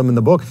some of them in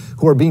the book,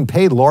 who are being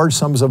paid large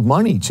sums of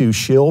money to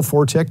shill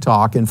for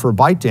TikTok and for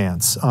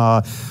ByteDance.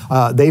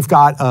 They've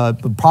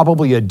got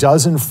probably a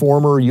dozen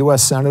former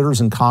U.S. senators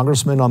and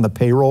congressmen on the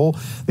payroll.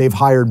 They've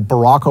hired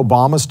Barack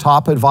Obama's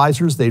top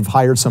advisors. They've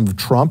hired some of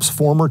Trump's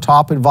former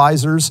top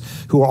advisors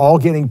who are all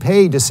getting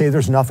paid to say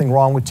there's nothing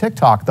wrong with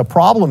TikTok. The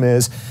problem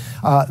is,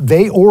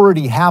 they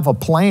already have a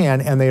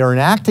plan and they are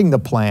enacting the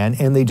plan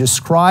and they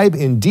describe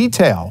in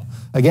detail,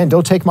 again,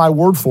 don't take my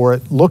word for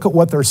it, look at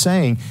what they're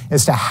saying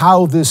as to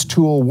how this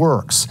tool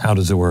works. How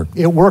does it work?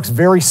 It works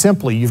very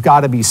simply. You've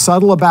got to be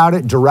subtle about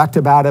it, direct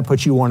about it,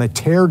 but you want to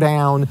tear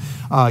down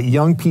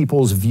young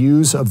people's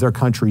views of their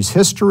country's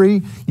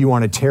history. You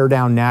want to tear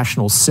down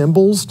national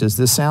symbols. Does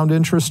this sound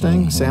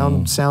interesting?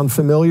 Sound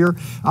familiar?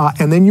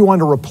 And then you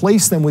want to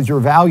replace them with your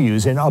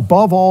values. And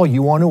above all,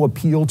 you want to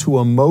appeal to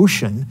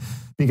emotion.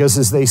 Because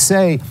as they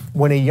say,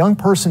 when a young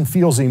person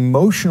feels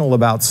emotional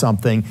about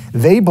something,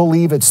 they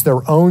believe it's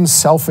their own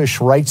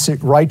selfish,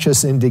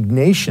 righteous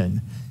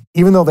indignation,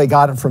 even though they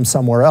got it from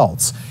somewhere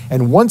else.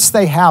 And once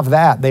they have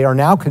that, they are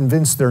now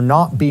convinced they're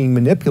not being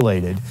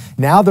manipulated.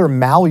 Now they're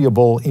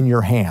malleable in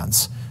your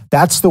hands.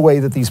 That's the way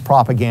that these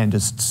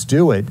propagandists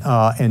do it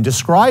and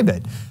describe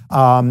it.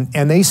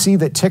 And they see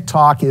that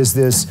TikTok is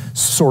this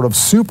sort of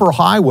super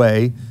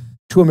highway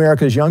to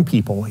America's young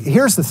people.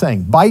 Here's the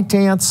thing,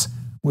 ByteDance,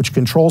 which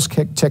controls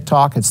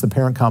TikTok, it's the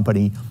parent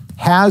company,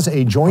 has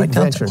a joint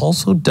venture.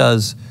 Also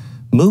does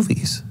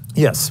movies.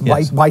 Yes.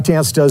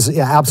 ByteDance does,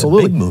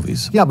 absolutely. Big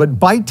movies. Yeah, but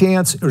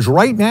ByteDance is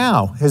right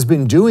now has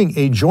been doing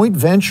a joint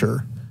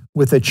venture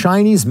with the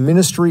Chinese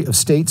Ministry of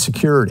State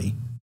Security,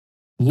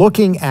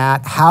 looking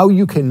at how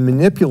you can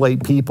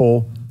manipulate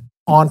people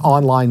on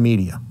online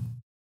media.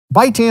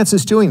 ByteDance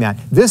is doing that.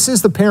 This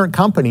is the parent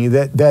company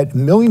that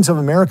millions of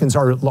Americans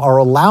are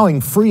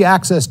allowing free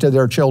access to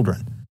their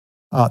children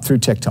through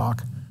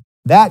TikTok.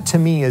 That, to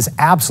me, is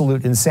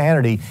absolute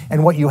insanity.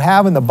 And what you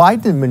have in the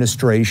Biden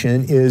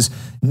administration is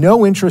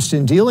no interest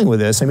in dealing with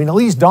this. I mean, at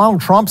least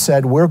Donald Trump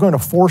said, we're going to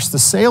force the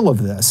sale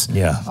of this,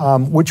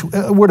 which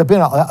would have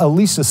been at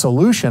least a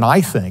solution,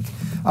 I think.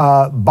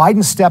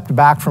 Biden stepped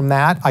back from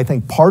that. I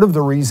think part of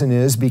the reason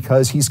is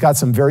because he's got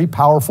some very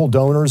powerful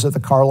donors at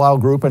the Carlyle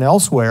Group and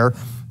elsewhere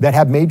that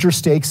have major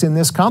stakes in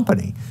this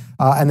company.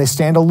 And they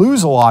stand to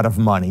lose a lot of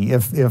money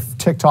if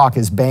TikTok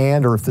is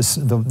banned or if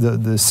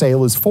the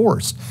sale is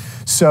forced.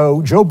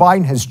 So Joe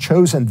Biden has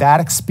chosen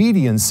that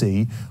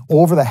expediency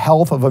over the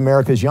health of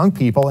America's young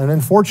people. And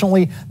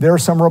unfortunately, there are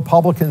some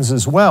Republicans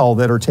as well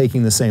that are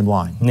taking the same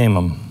line. Name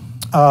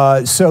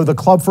them. So the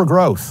Club for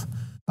Growth,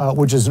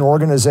 which is an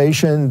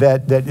organization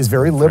that is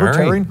very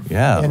libertarian.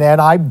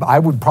 And I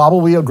would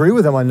probably agree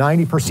with them on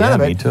 90%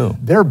 of it. Me too.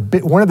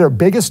 One of their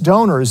biggest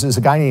donors is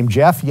a guy named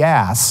Jeff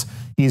Yass.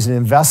 He's an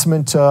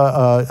investment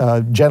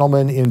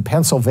gentleman in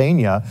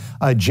Pennsylvania.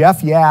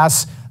 Jeff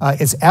Yass,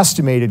 it's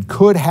estimated,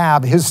 could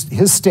have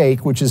his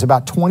stake, which is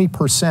about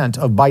 20%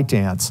 of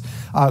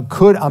ByteDance,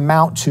 could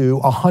amount to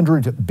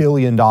 $100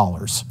 billion.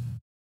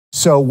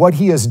 So what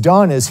he has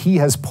done is he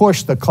has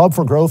pushed, the Club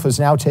for Growth has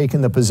now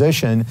taken the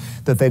position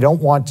that they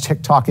don't want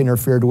TikTok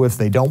interfered with,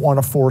 they don't want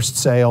a forced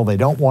sale, they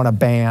don't want a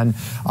ban,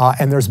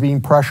 and there's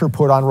being pressure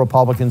put on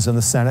Republicans in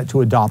the Senate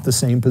to adopt the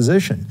same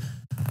position.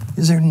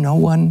 Is there no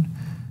one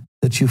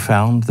that you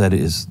found that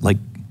is like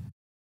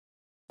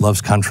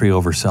loves country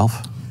over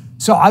self?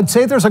 So I'd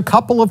say there's a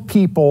couple of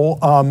people,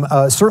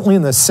 certainly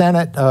in the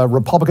Senate,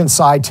 Republican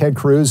side, Ted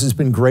Cruz has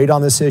been great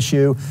on this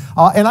issue.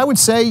 And I would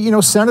say, you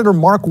know, Senator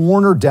Mark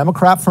Warner,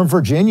 Democrat from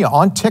Virginia,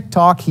 on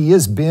TikTok, he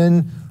has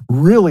been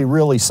really,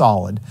 really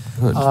solid.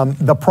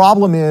 The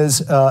problem is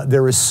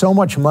there is so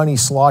much money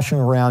sloshing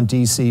around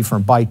DC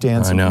from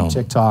ByteDance and from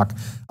TikTok.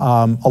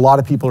 A lot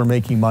of people are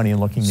making money and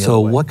looking the other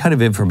way. So what kind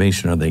of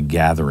information are they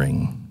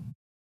gathering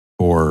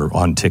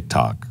on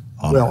TikTok?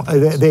 Well,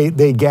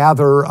 they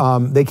gather,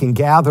 they can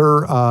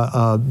gather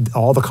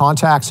all the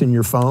contacts in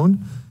your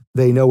phone.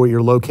 They know what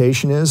your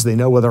location is. They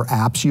know what other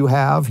apps you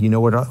have. You know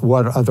what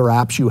other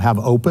apps you have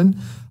open.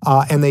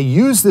 And they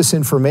use this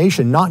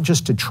information not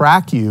just to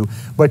track you,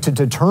 but to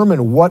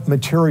determine what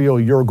material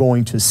you're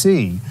going to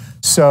see.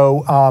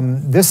 So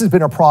this has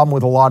been a problem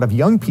with a lot of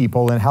young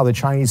people and how the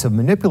Chinese have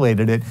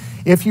manipulated it.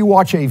 If you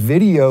watch a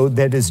video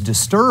that is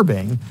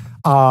disturbing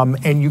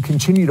and you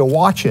continue to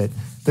watch it,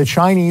 the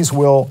Chinese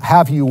will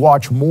have you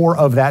watch more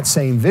of that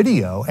same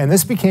video. And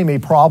this became a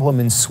problem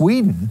in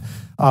Sweden,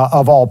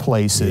 of all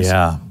places,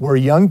 where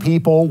young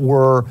people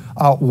were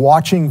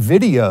watching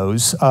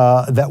videos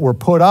that were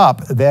put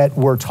up that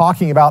were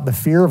talking about the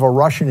fear of a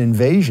Russian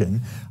invasion.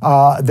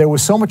 There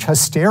was so much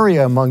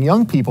hysteria among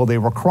young people. They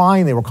were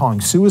crying, they were calling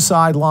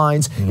suicide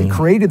lines. It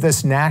created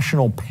this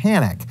national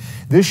panic.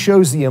 This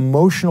shows the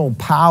emotional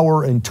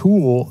power and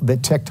tool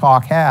that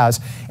TikTok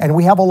has. And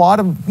we have a lot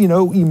of, you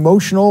know,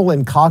 emotional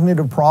and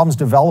cognitive problems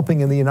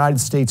developing in the United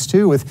States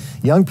too with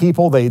young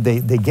people. They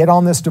get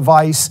on this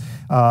device.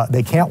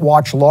 They can't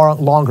watch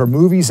longer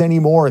movies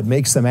anymore. It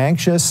makes them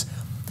anxious.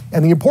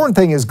 And the important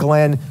thing is,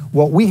 Glenn,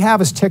 what we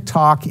have is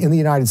TikTok in the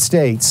United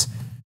States.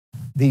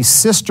 The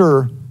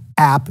sister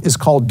app is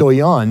called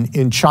Douyin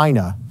in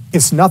China.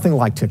 It's nothing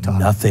like TikTok.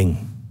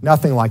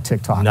 Nothing like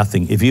TikTok.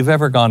 Nothing. If you've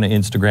ever gone to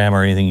Instagram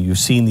or anything, you've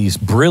seen these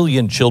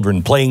brilliant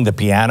children playing the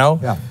piano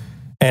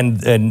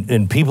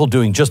and people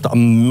doing just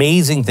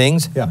amazing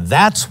things.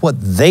 That's what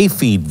they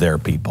feed their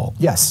people.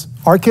 Yes.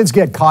 Our kids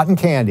get cotton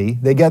candy.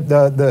 They get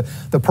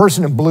the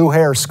person in blue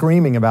hair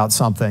screaming about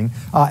something.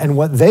 And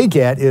what they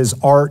get is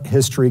art,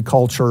 history,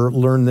 culture,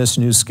 learn this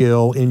new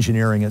skill,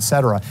 engineering,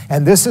 etc.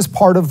 And this is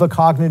part of the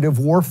cognitive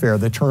warfare,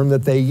 the term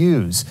that they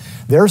use.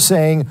 They're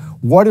saying,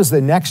 what is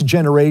the next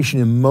generation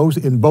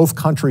in both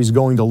countries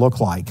going to look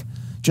like?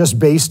 Just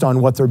based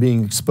on what they're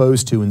being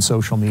exposed to in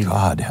social media.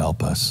 God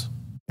help us.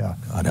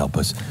 God help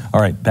us.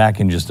 All right, back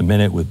in just a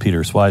minute with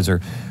Peter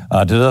Schweizer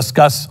to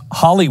discuss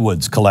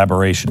Hollywood's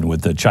collaboration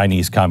with the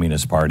Chinese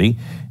Communist Party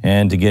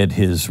and to get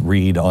his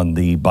read on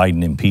the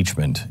Biden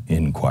impeachment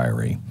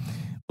inquiry.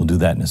 We'll do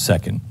that in a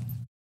second.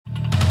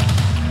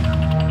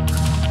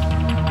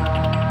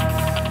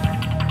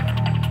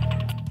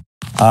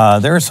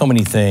 There are so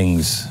many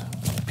things.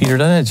 Peter,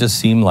 doesn't it just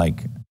seem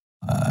like,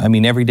 I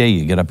mean, every day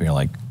you get up and you're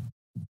like,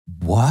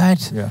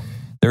 what?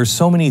 There's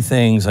so many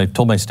things. I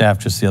told my staff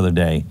just the other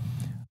day,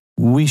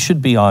 we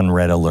should be on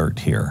red alert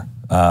here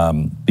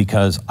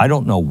because I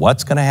don't know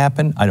what's going to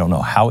happen. I don't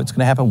know how it's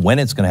going to happen, when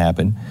it's going to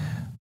happen.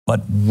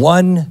 But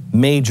one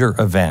major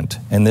event,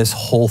 and this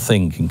whole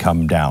thing can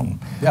come down.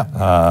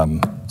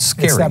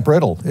 Scary. It's that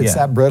brittle. It's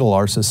that brittle,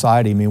 our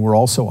society. I mean, we're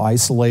all so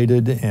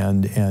isolated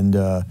and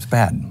it's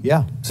bad.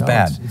 It's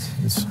bad.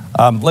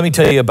 Let me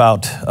tell you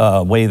about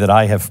a way that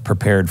I have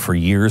prepared for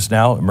years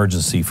now,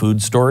 emergency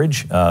food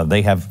storage.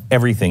 They have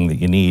everything that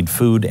you need,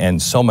 food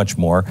and so much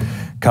more.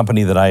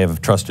 Company that I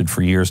have trusted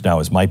for years now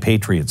is My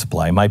Patriot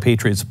Supply. My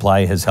Patriot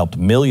Supply has helped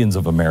millions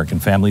of American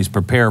families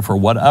prepare for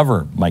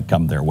whatever might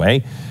come their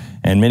way.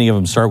 And many of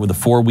them start with a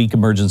 4-week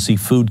emergency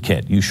food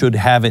kit. You should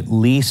have at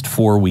least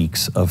 4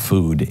 weeks of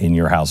food in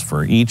your house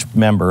for each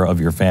member of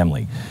your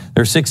family.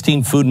 There are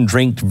 16 food and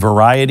drink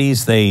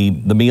varieties. The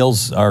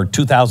meals are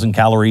 2,000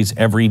 calories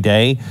every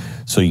day,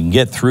 so you can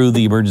get through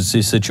the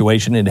emergency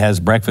situation. It has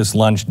breakfast,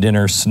 lunch,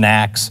 dinner,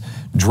 snacks,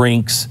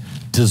 drinks,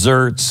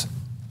 desserts.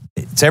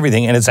 It's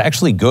everything, and it's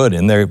actually good,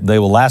 and they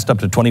will last up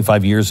to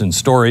 25 years in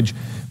storage.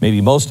 Maybe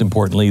most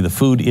importantly, the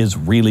food is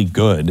really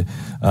good.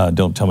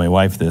 Don't tell my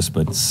wife this,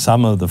 but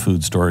some of the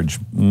food storage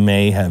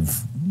may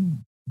have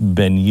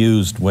been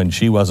used when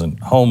she wasn't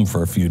home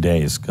for a few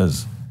days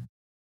because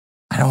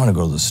I don't want to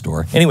go to the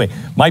store. Anyway,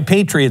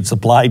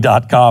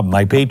 mypatriotsupply.com,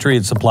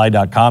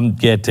 mypatriotsupply.com.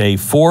 Get a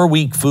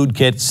 4-week food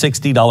kit,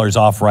 $60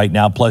 off right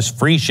now, plus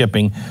free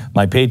shipping,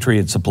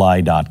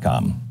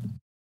 mypatriotsupply.com.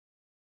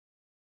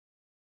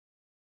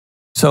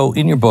 So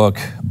in your book,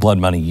 Blood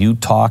Money, you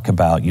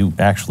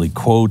actually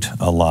quote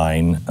a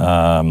line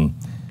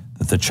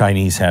that the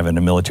Chinese have in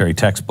a military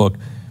textbook,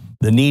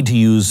 the need to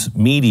use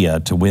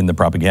media to win the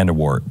propaganda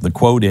war. The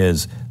quote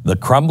is, the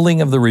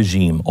crumbling of the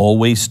regime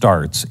always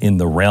starts in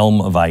the realm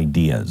of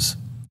ideas.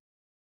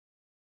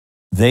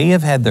 They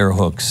have had their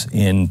hooks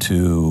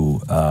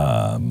into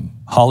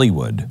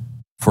Hollywood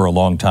for a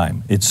long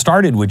time. It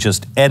started with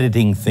just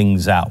editing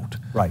things out.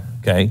 Right.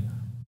 Okay.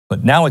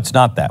 But now it's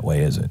not that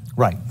way, is it?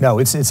 Right. No,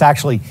 it's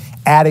actually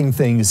adding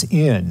things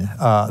in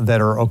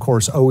that are, of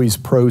course, always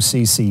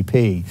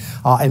pro-CCP.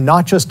 And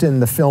not just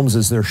in the films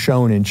as they're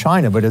shown in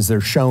China, but as they're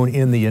shown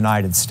in the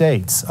United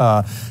States.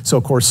 So,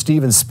 of course,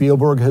 Steven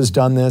Spielberg has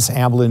done this,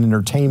 Amblin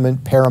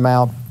Entertainment,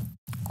 Paramount.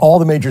 All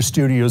the major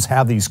studios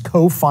have these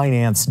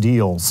co-finance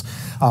deals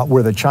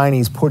where the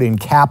Chinese put in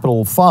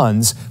capital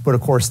funds, but,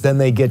 of course, then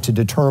they get to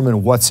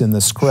determine what's in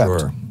the script.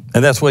 Sure.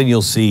 And that's when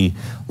you'll see,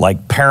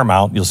 like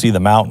Paramount, you'll see The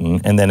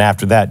Mountain, and then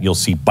after that, you'll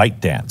see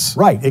ByteDance.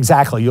 Right,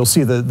 exactly. You'll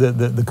see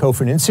the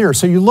co-financier.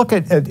 So you look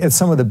at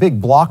some of the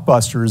big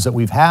blockbusters that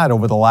we've had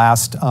over the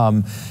last,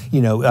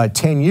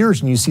 10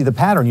 years, and you see the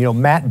pattern. You know,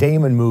 Matt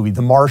Damon movie,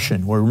 The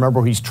Martian, where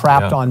remember he's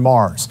trapped on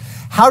Mars.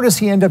 How does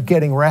he end up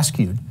getting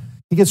rescued?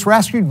 He gets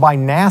rescued by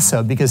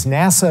NASA because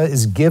NASA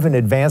is given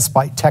advanced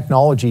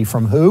technology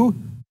from who?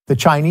 The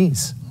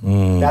Chinese.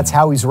 That's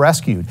how he's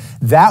rescued.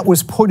 That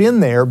was put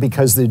in there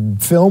because the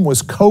film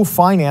was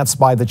co-financed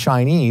by the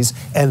Chinese,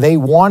 and they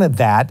wanted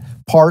that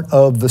part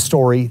of the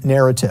story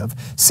narrative.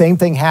 Same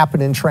thing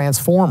happened in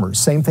Transformers.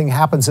 Same thing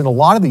happens in a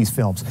lot of these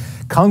films.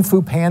 Kung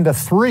Fu Panda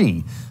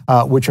 3,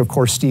 which of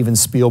course Steven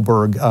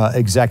Spielberg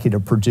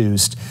executive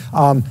produced.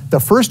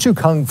 The first two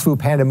Kung Fu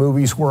Panda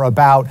movies were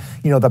about,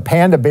 the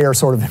panda bear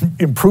sort of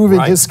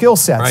improving his skill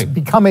sets,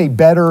 become a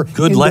better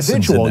Good individual.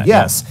 Lessons in that,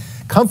 yes.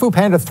 Kung Fu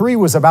Panda 3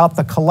 was about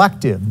the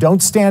collective.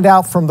 Don't stand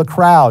out from the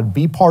crowd.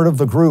 Be part of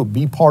the group.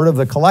 Be part of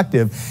the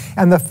collective.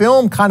 And the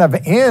film kind of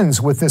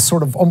ends with this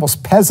sort of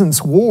almost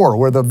peasants' war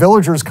where the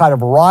villagers kind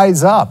of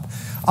rise up.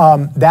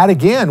 That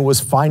again was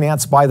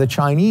financed by the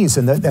Chinese,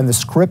 and the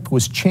script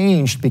was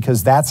changed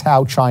because that's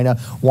how China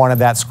wanted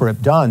that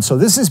script done. So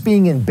this is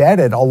being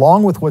embedded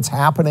along with what's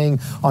happening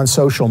on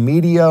social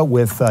media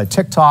with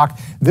TikTok.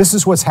 This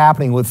is what's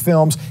happening with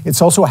films.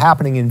 It's also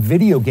happening in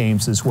video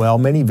games as well.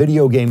 Many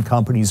video game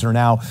companies are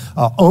now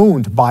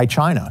owned by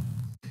China.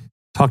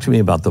 Talk to me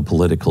about the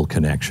political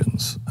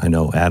connections. I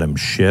know Adam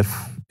Schiff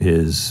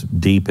is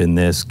deep in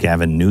this,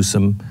 Gavin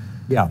Newsom.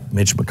 Yeah.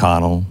 Mitch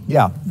McConnell.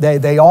 Yeah,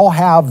 they all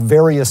have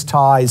various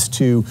ties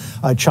to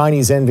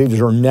Chinese entities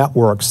or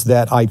networks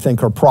that I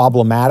think are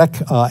problematic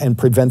and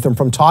prevent them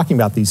from talking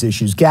about these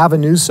issues.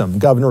 Gavin Newsom,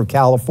 governor of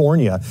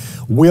California,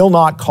 will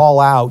not call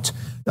out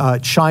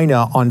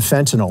China on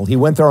fentanyl. He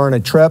went there on a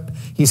trip.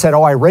 He said,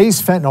 I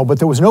raised fentanyl, but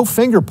there was no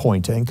finger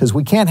pointing because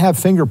we can't have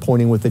finger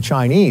pointing with the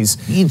Chinese.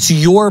 It's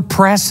your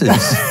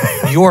presses,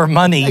 your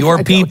money,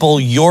 your people,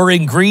 your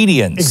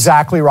ingredients.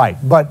 Exactly right.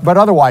 But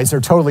otherwise,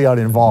 they're totally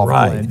uninvolved.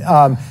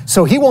 Right.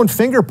 So he won't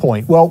finger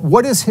point. Well,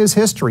 what is his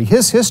history?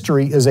 His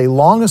history is a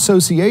long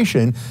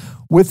association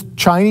with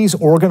Chinese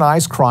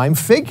organized crime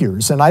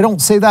figures. And I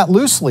don't say that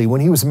loosely.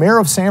 When he was mayor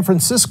of San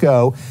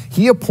Francisco,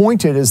 he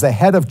appointed as the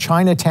head of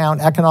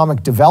Chinatown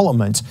Economic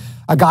Development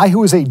a guy who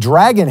was a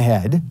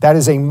dragonhead, that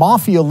is a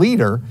mafia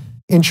leader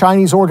in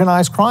Chinese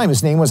organized crime.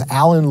 His name was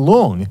Alan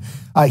Leung.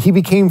 He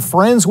became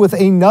friends with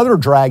another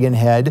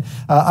dragonhead,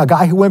 a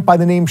guy who went by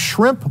the name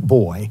Shrimp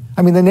Boy.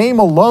 I mean, the name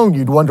alone,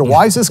 you'd wonder,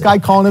 why is this guy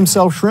calling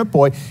himself Shrimp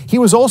Boy? He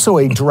was also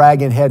a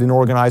dragonhead in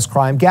organized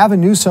crime.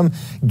 Gavin Newsom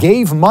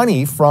gave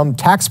money from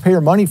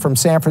taxpayer money from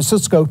San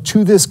Francisco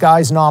to this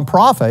guy's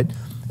nonprofit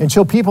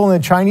until people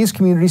in the Chinese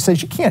community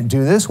says, you can't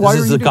do this. Why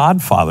This is the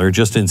Godfather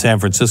just in San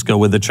Francisco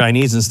with the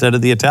Chinese instead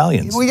of the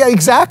Italians. Well, yeah,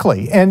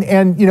 exactly.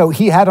 And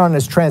he had on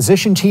his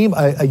transition team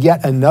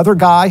yet another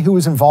guy who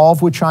was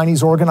involved with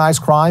Chinese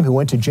organized crime who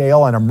went to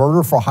jail on a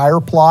murder for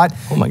hire plot.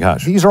 Oh my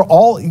gosh. These are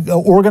all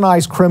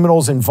organized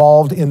criminals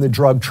involved in the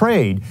drug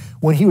trade.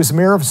 When he was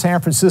mayor of San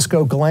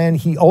Francisco, Glenn,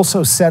 he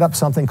also set up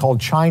something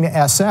called China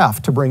SF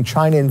to bring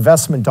China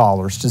investment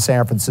dollars to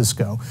San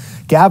Francisco.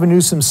 Gavin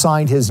Newsom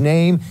signed his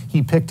name.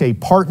 He picked a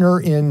partner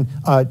in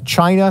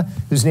China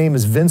whose name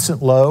is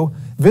Vincent Lo.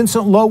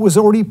 Vincent Lo was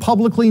already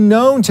publicly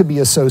known to be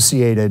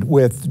associated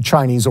with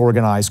Chinese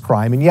organized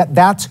crime, and yet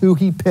that's who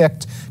he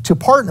picked to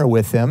partner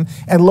with him.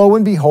 And lo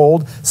and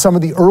behold, some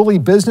of the early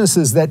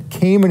businesses that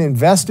came and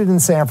invested in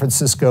San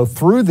Francisco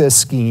through this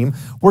scheme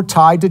were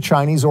tied to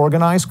Chinese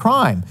organized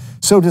crime.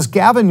 So does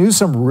Gavin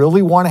Newsom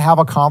really want to have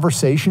a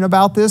conversation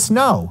about this?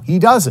 No, he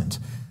doesn't.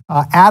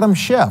 Adam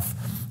Schiff.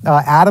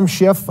 Adam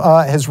Schiff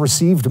has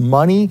received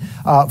money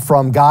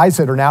from guys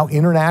that are now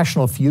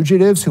international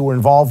fugitives who were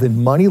involved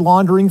in money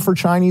laundering for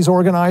Chinese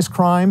organized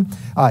crime.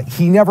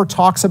 He never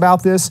talks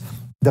about this.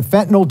 The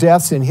fentanyl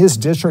deaths in his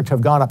district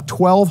have gone up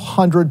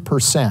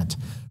 1,200%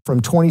 from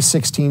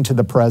 2016 to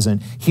the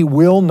present. He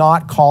will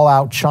not call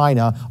out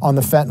China on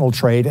the fentanyl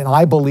trade, and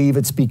I believe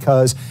it's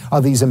because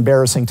of these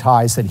embarrassing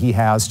ties that he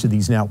has to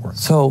these networks.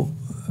 So,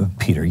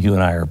 Peter, you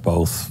and I are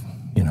both,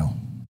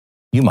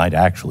 you might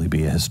actually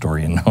be a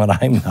historian, but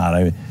I'm not.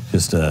 I'm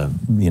just a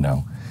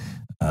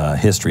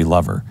history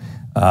lover.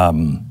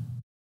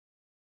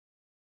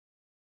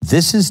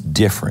 This is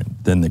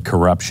different than the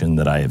corruption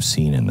that I have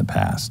seen in the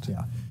past.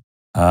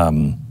 Yeah.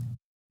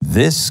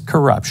 This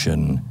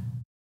corruption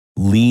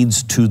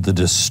leads to the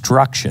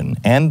destruction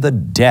and the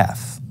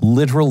death,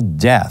 literal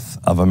death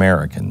of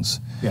Americans.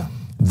 Yeah.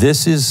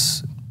 This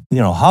is,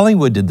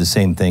 Hollywood did the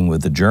same thing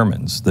with the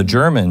Germans. The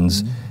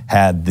Germans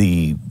had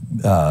the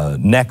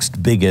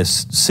next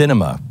biggest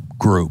cinema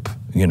group.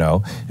 You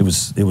know, it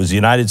was the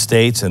United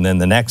States, and then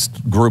the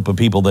next group of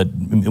people that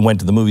went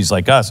to the movies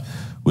like us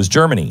was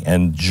Germany.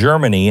 And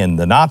Germany and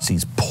the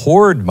Nazis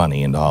poured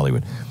money into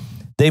Hollywood.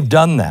 They've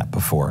done that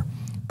before.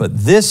 But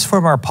this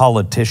from our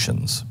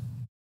politicians,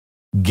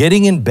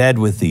 getting in bed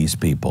with these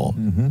people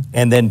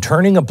and then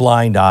turning a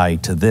blind eye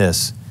to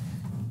this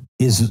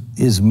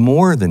is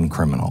more than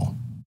criminal.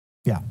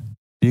 Yeah.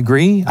 Do you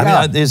agree?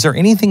 I mean, is there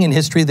anything in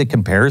history that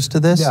compares to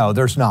this? No,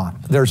 there's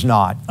not. There's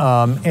not.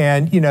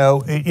 And, you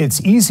know,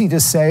 it's easy to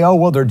say, oh,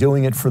 well, they're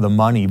doing it for the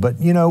money. But,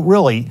 you know,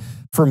 really,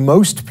 for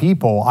most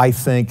people, I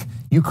think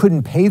you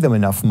couldn't pay them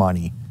enough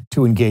money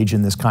to engage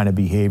in this kind of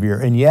behavior.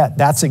 And yet,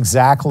 that's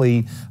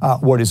exactly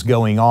what is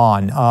going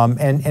on.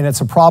 And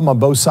it's a problem on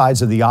both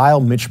sides of the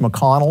aisle. Mitch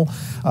McConnell,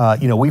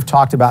 you know, we've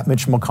talked about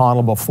Mitch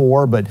McConnell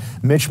before, but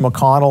Mitch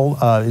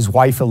McConnell, his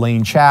wife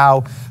Elaine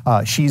Chao,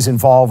 she's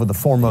involved with the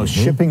Foremost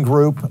Shipping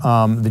Group.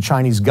 The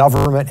Chinese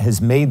government has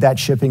made that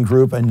shipping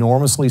group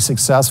enormously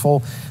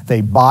successful.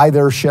 They buy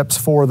their ships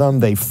for them.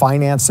 They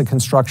finance the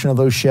construction of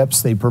those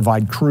ships. They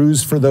provide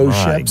crews for those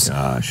ships.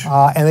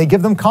 And they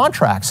give them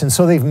contracts. And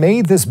so they've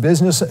made this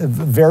business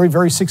very,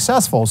 very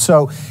successful.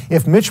 So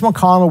if Mitch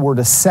McConnell were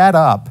to stand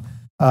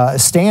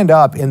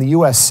up in the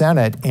U.S.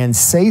 Senate and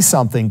say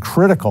something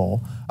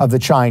critical of the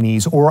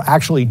Chinese, or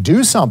actually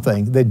do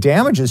something that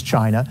damages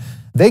China,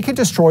 they could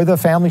destroy the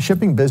family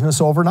shipping business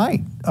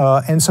overnight.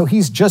 And so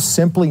he's just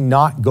simply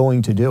not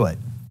going to do it.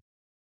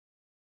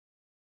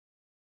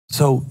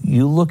 So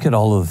you look at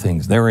all of the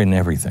things, they're in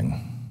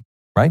everything,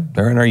 right?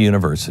 They're in our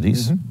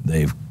universities.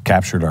 They've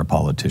captured our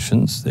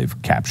politicians.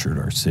 They've captured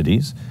our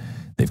cities.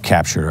 They've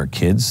captured our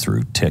kids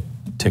through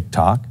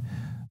TikTok.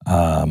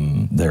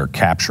 They're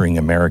capturing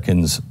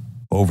Americans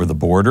over the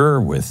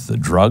border with the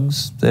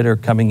drugs that are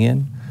coming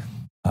in.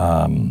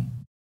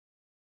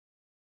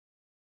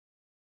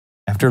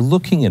 After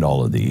looking at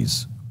all of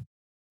these,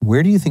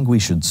 where do you think we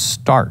should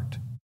start?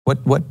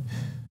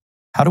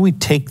 How do we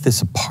take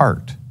this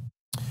apart?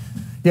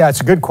 Yeah,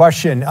 it's a good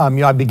question. You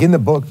know, I begin the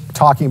book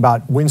talking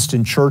about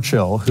Winston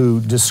Churchill,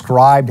 who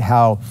described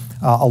how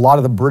a lot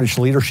of the British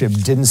leadership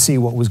didn't see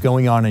what was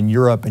going on in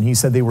Europe, and he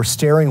said they were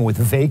staring with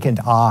vacant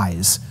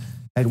eyes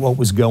at what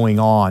was going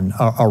on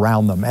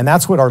around them. And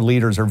that's what our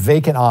leaders are,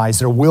 vacant eyes.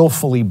 They're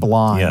willfully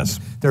blind. Yes.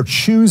 They're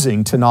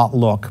choosing to not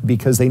look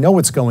because they know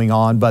what's going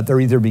on, but they're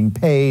either being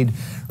paid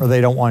or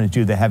they don't want to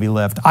do the heavy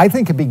lift. I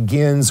think it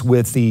begins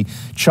with the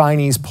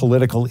Chinese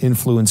political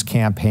influence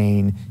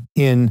campaign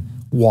in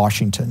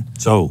Washington.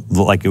 So,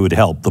 like, it would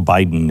help the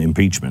Biden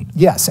impeachment.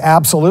 Yes,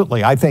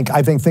 absolutely. I think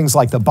things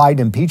like the Biden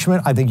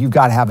impeachment, I think you've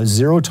got to have a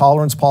zero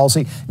tolerance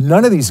policy.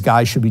 None of these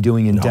guys should be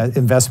doing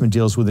investment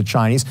deals with the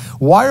Chinese.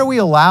 Why are we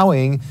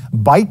allowing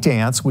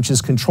ByteDance, which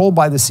is controlled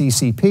by the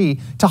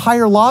CCP, to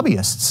hire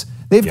lobbyists?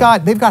 They've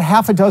got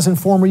half a dozen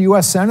former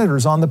U.S.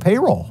 senators on the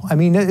payroll. I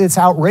mean, it's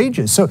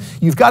outrageous. So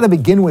you've got to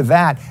begin with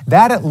that.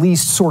 That at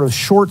least sort of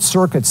short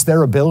circuits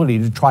their ability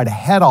to try to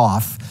head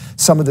off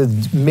some of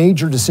the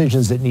major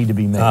decisions that need to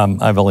be made.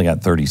 I've only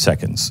got 30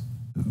 seconds.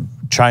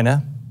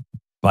 China,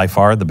 by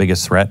far the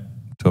biggest threat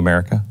to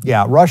America?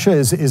 Yeah, Russia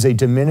is a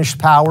diminished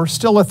power,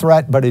 still a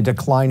threat, but a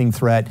declining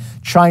threat.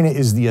 China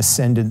is the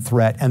ascendant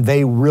threat, and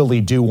they really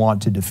do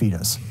want to defeat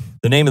us.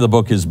 The name of the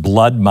book is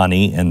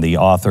BloodMoney, and the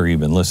author you've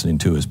been listening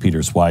to is Peter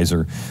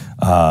Schweizer.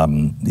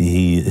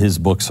 His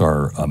books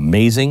are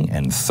amazing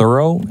and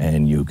thorough,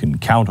 and you can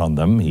count on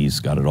them. He's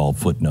got it all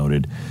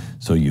footnoted,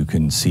 so you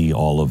can see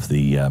all of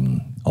the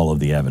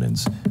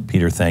evidence.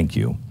 Peter, thank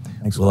you.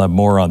 Thanks. We'll have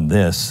more on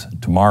this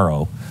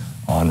tomorrow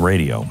on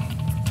radio.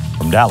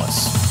 From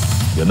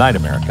Dallas, good night,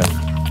 America.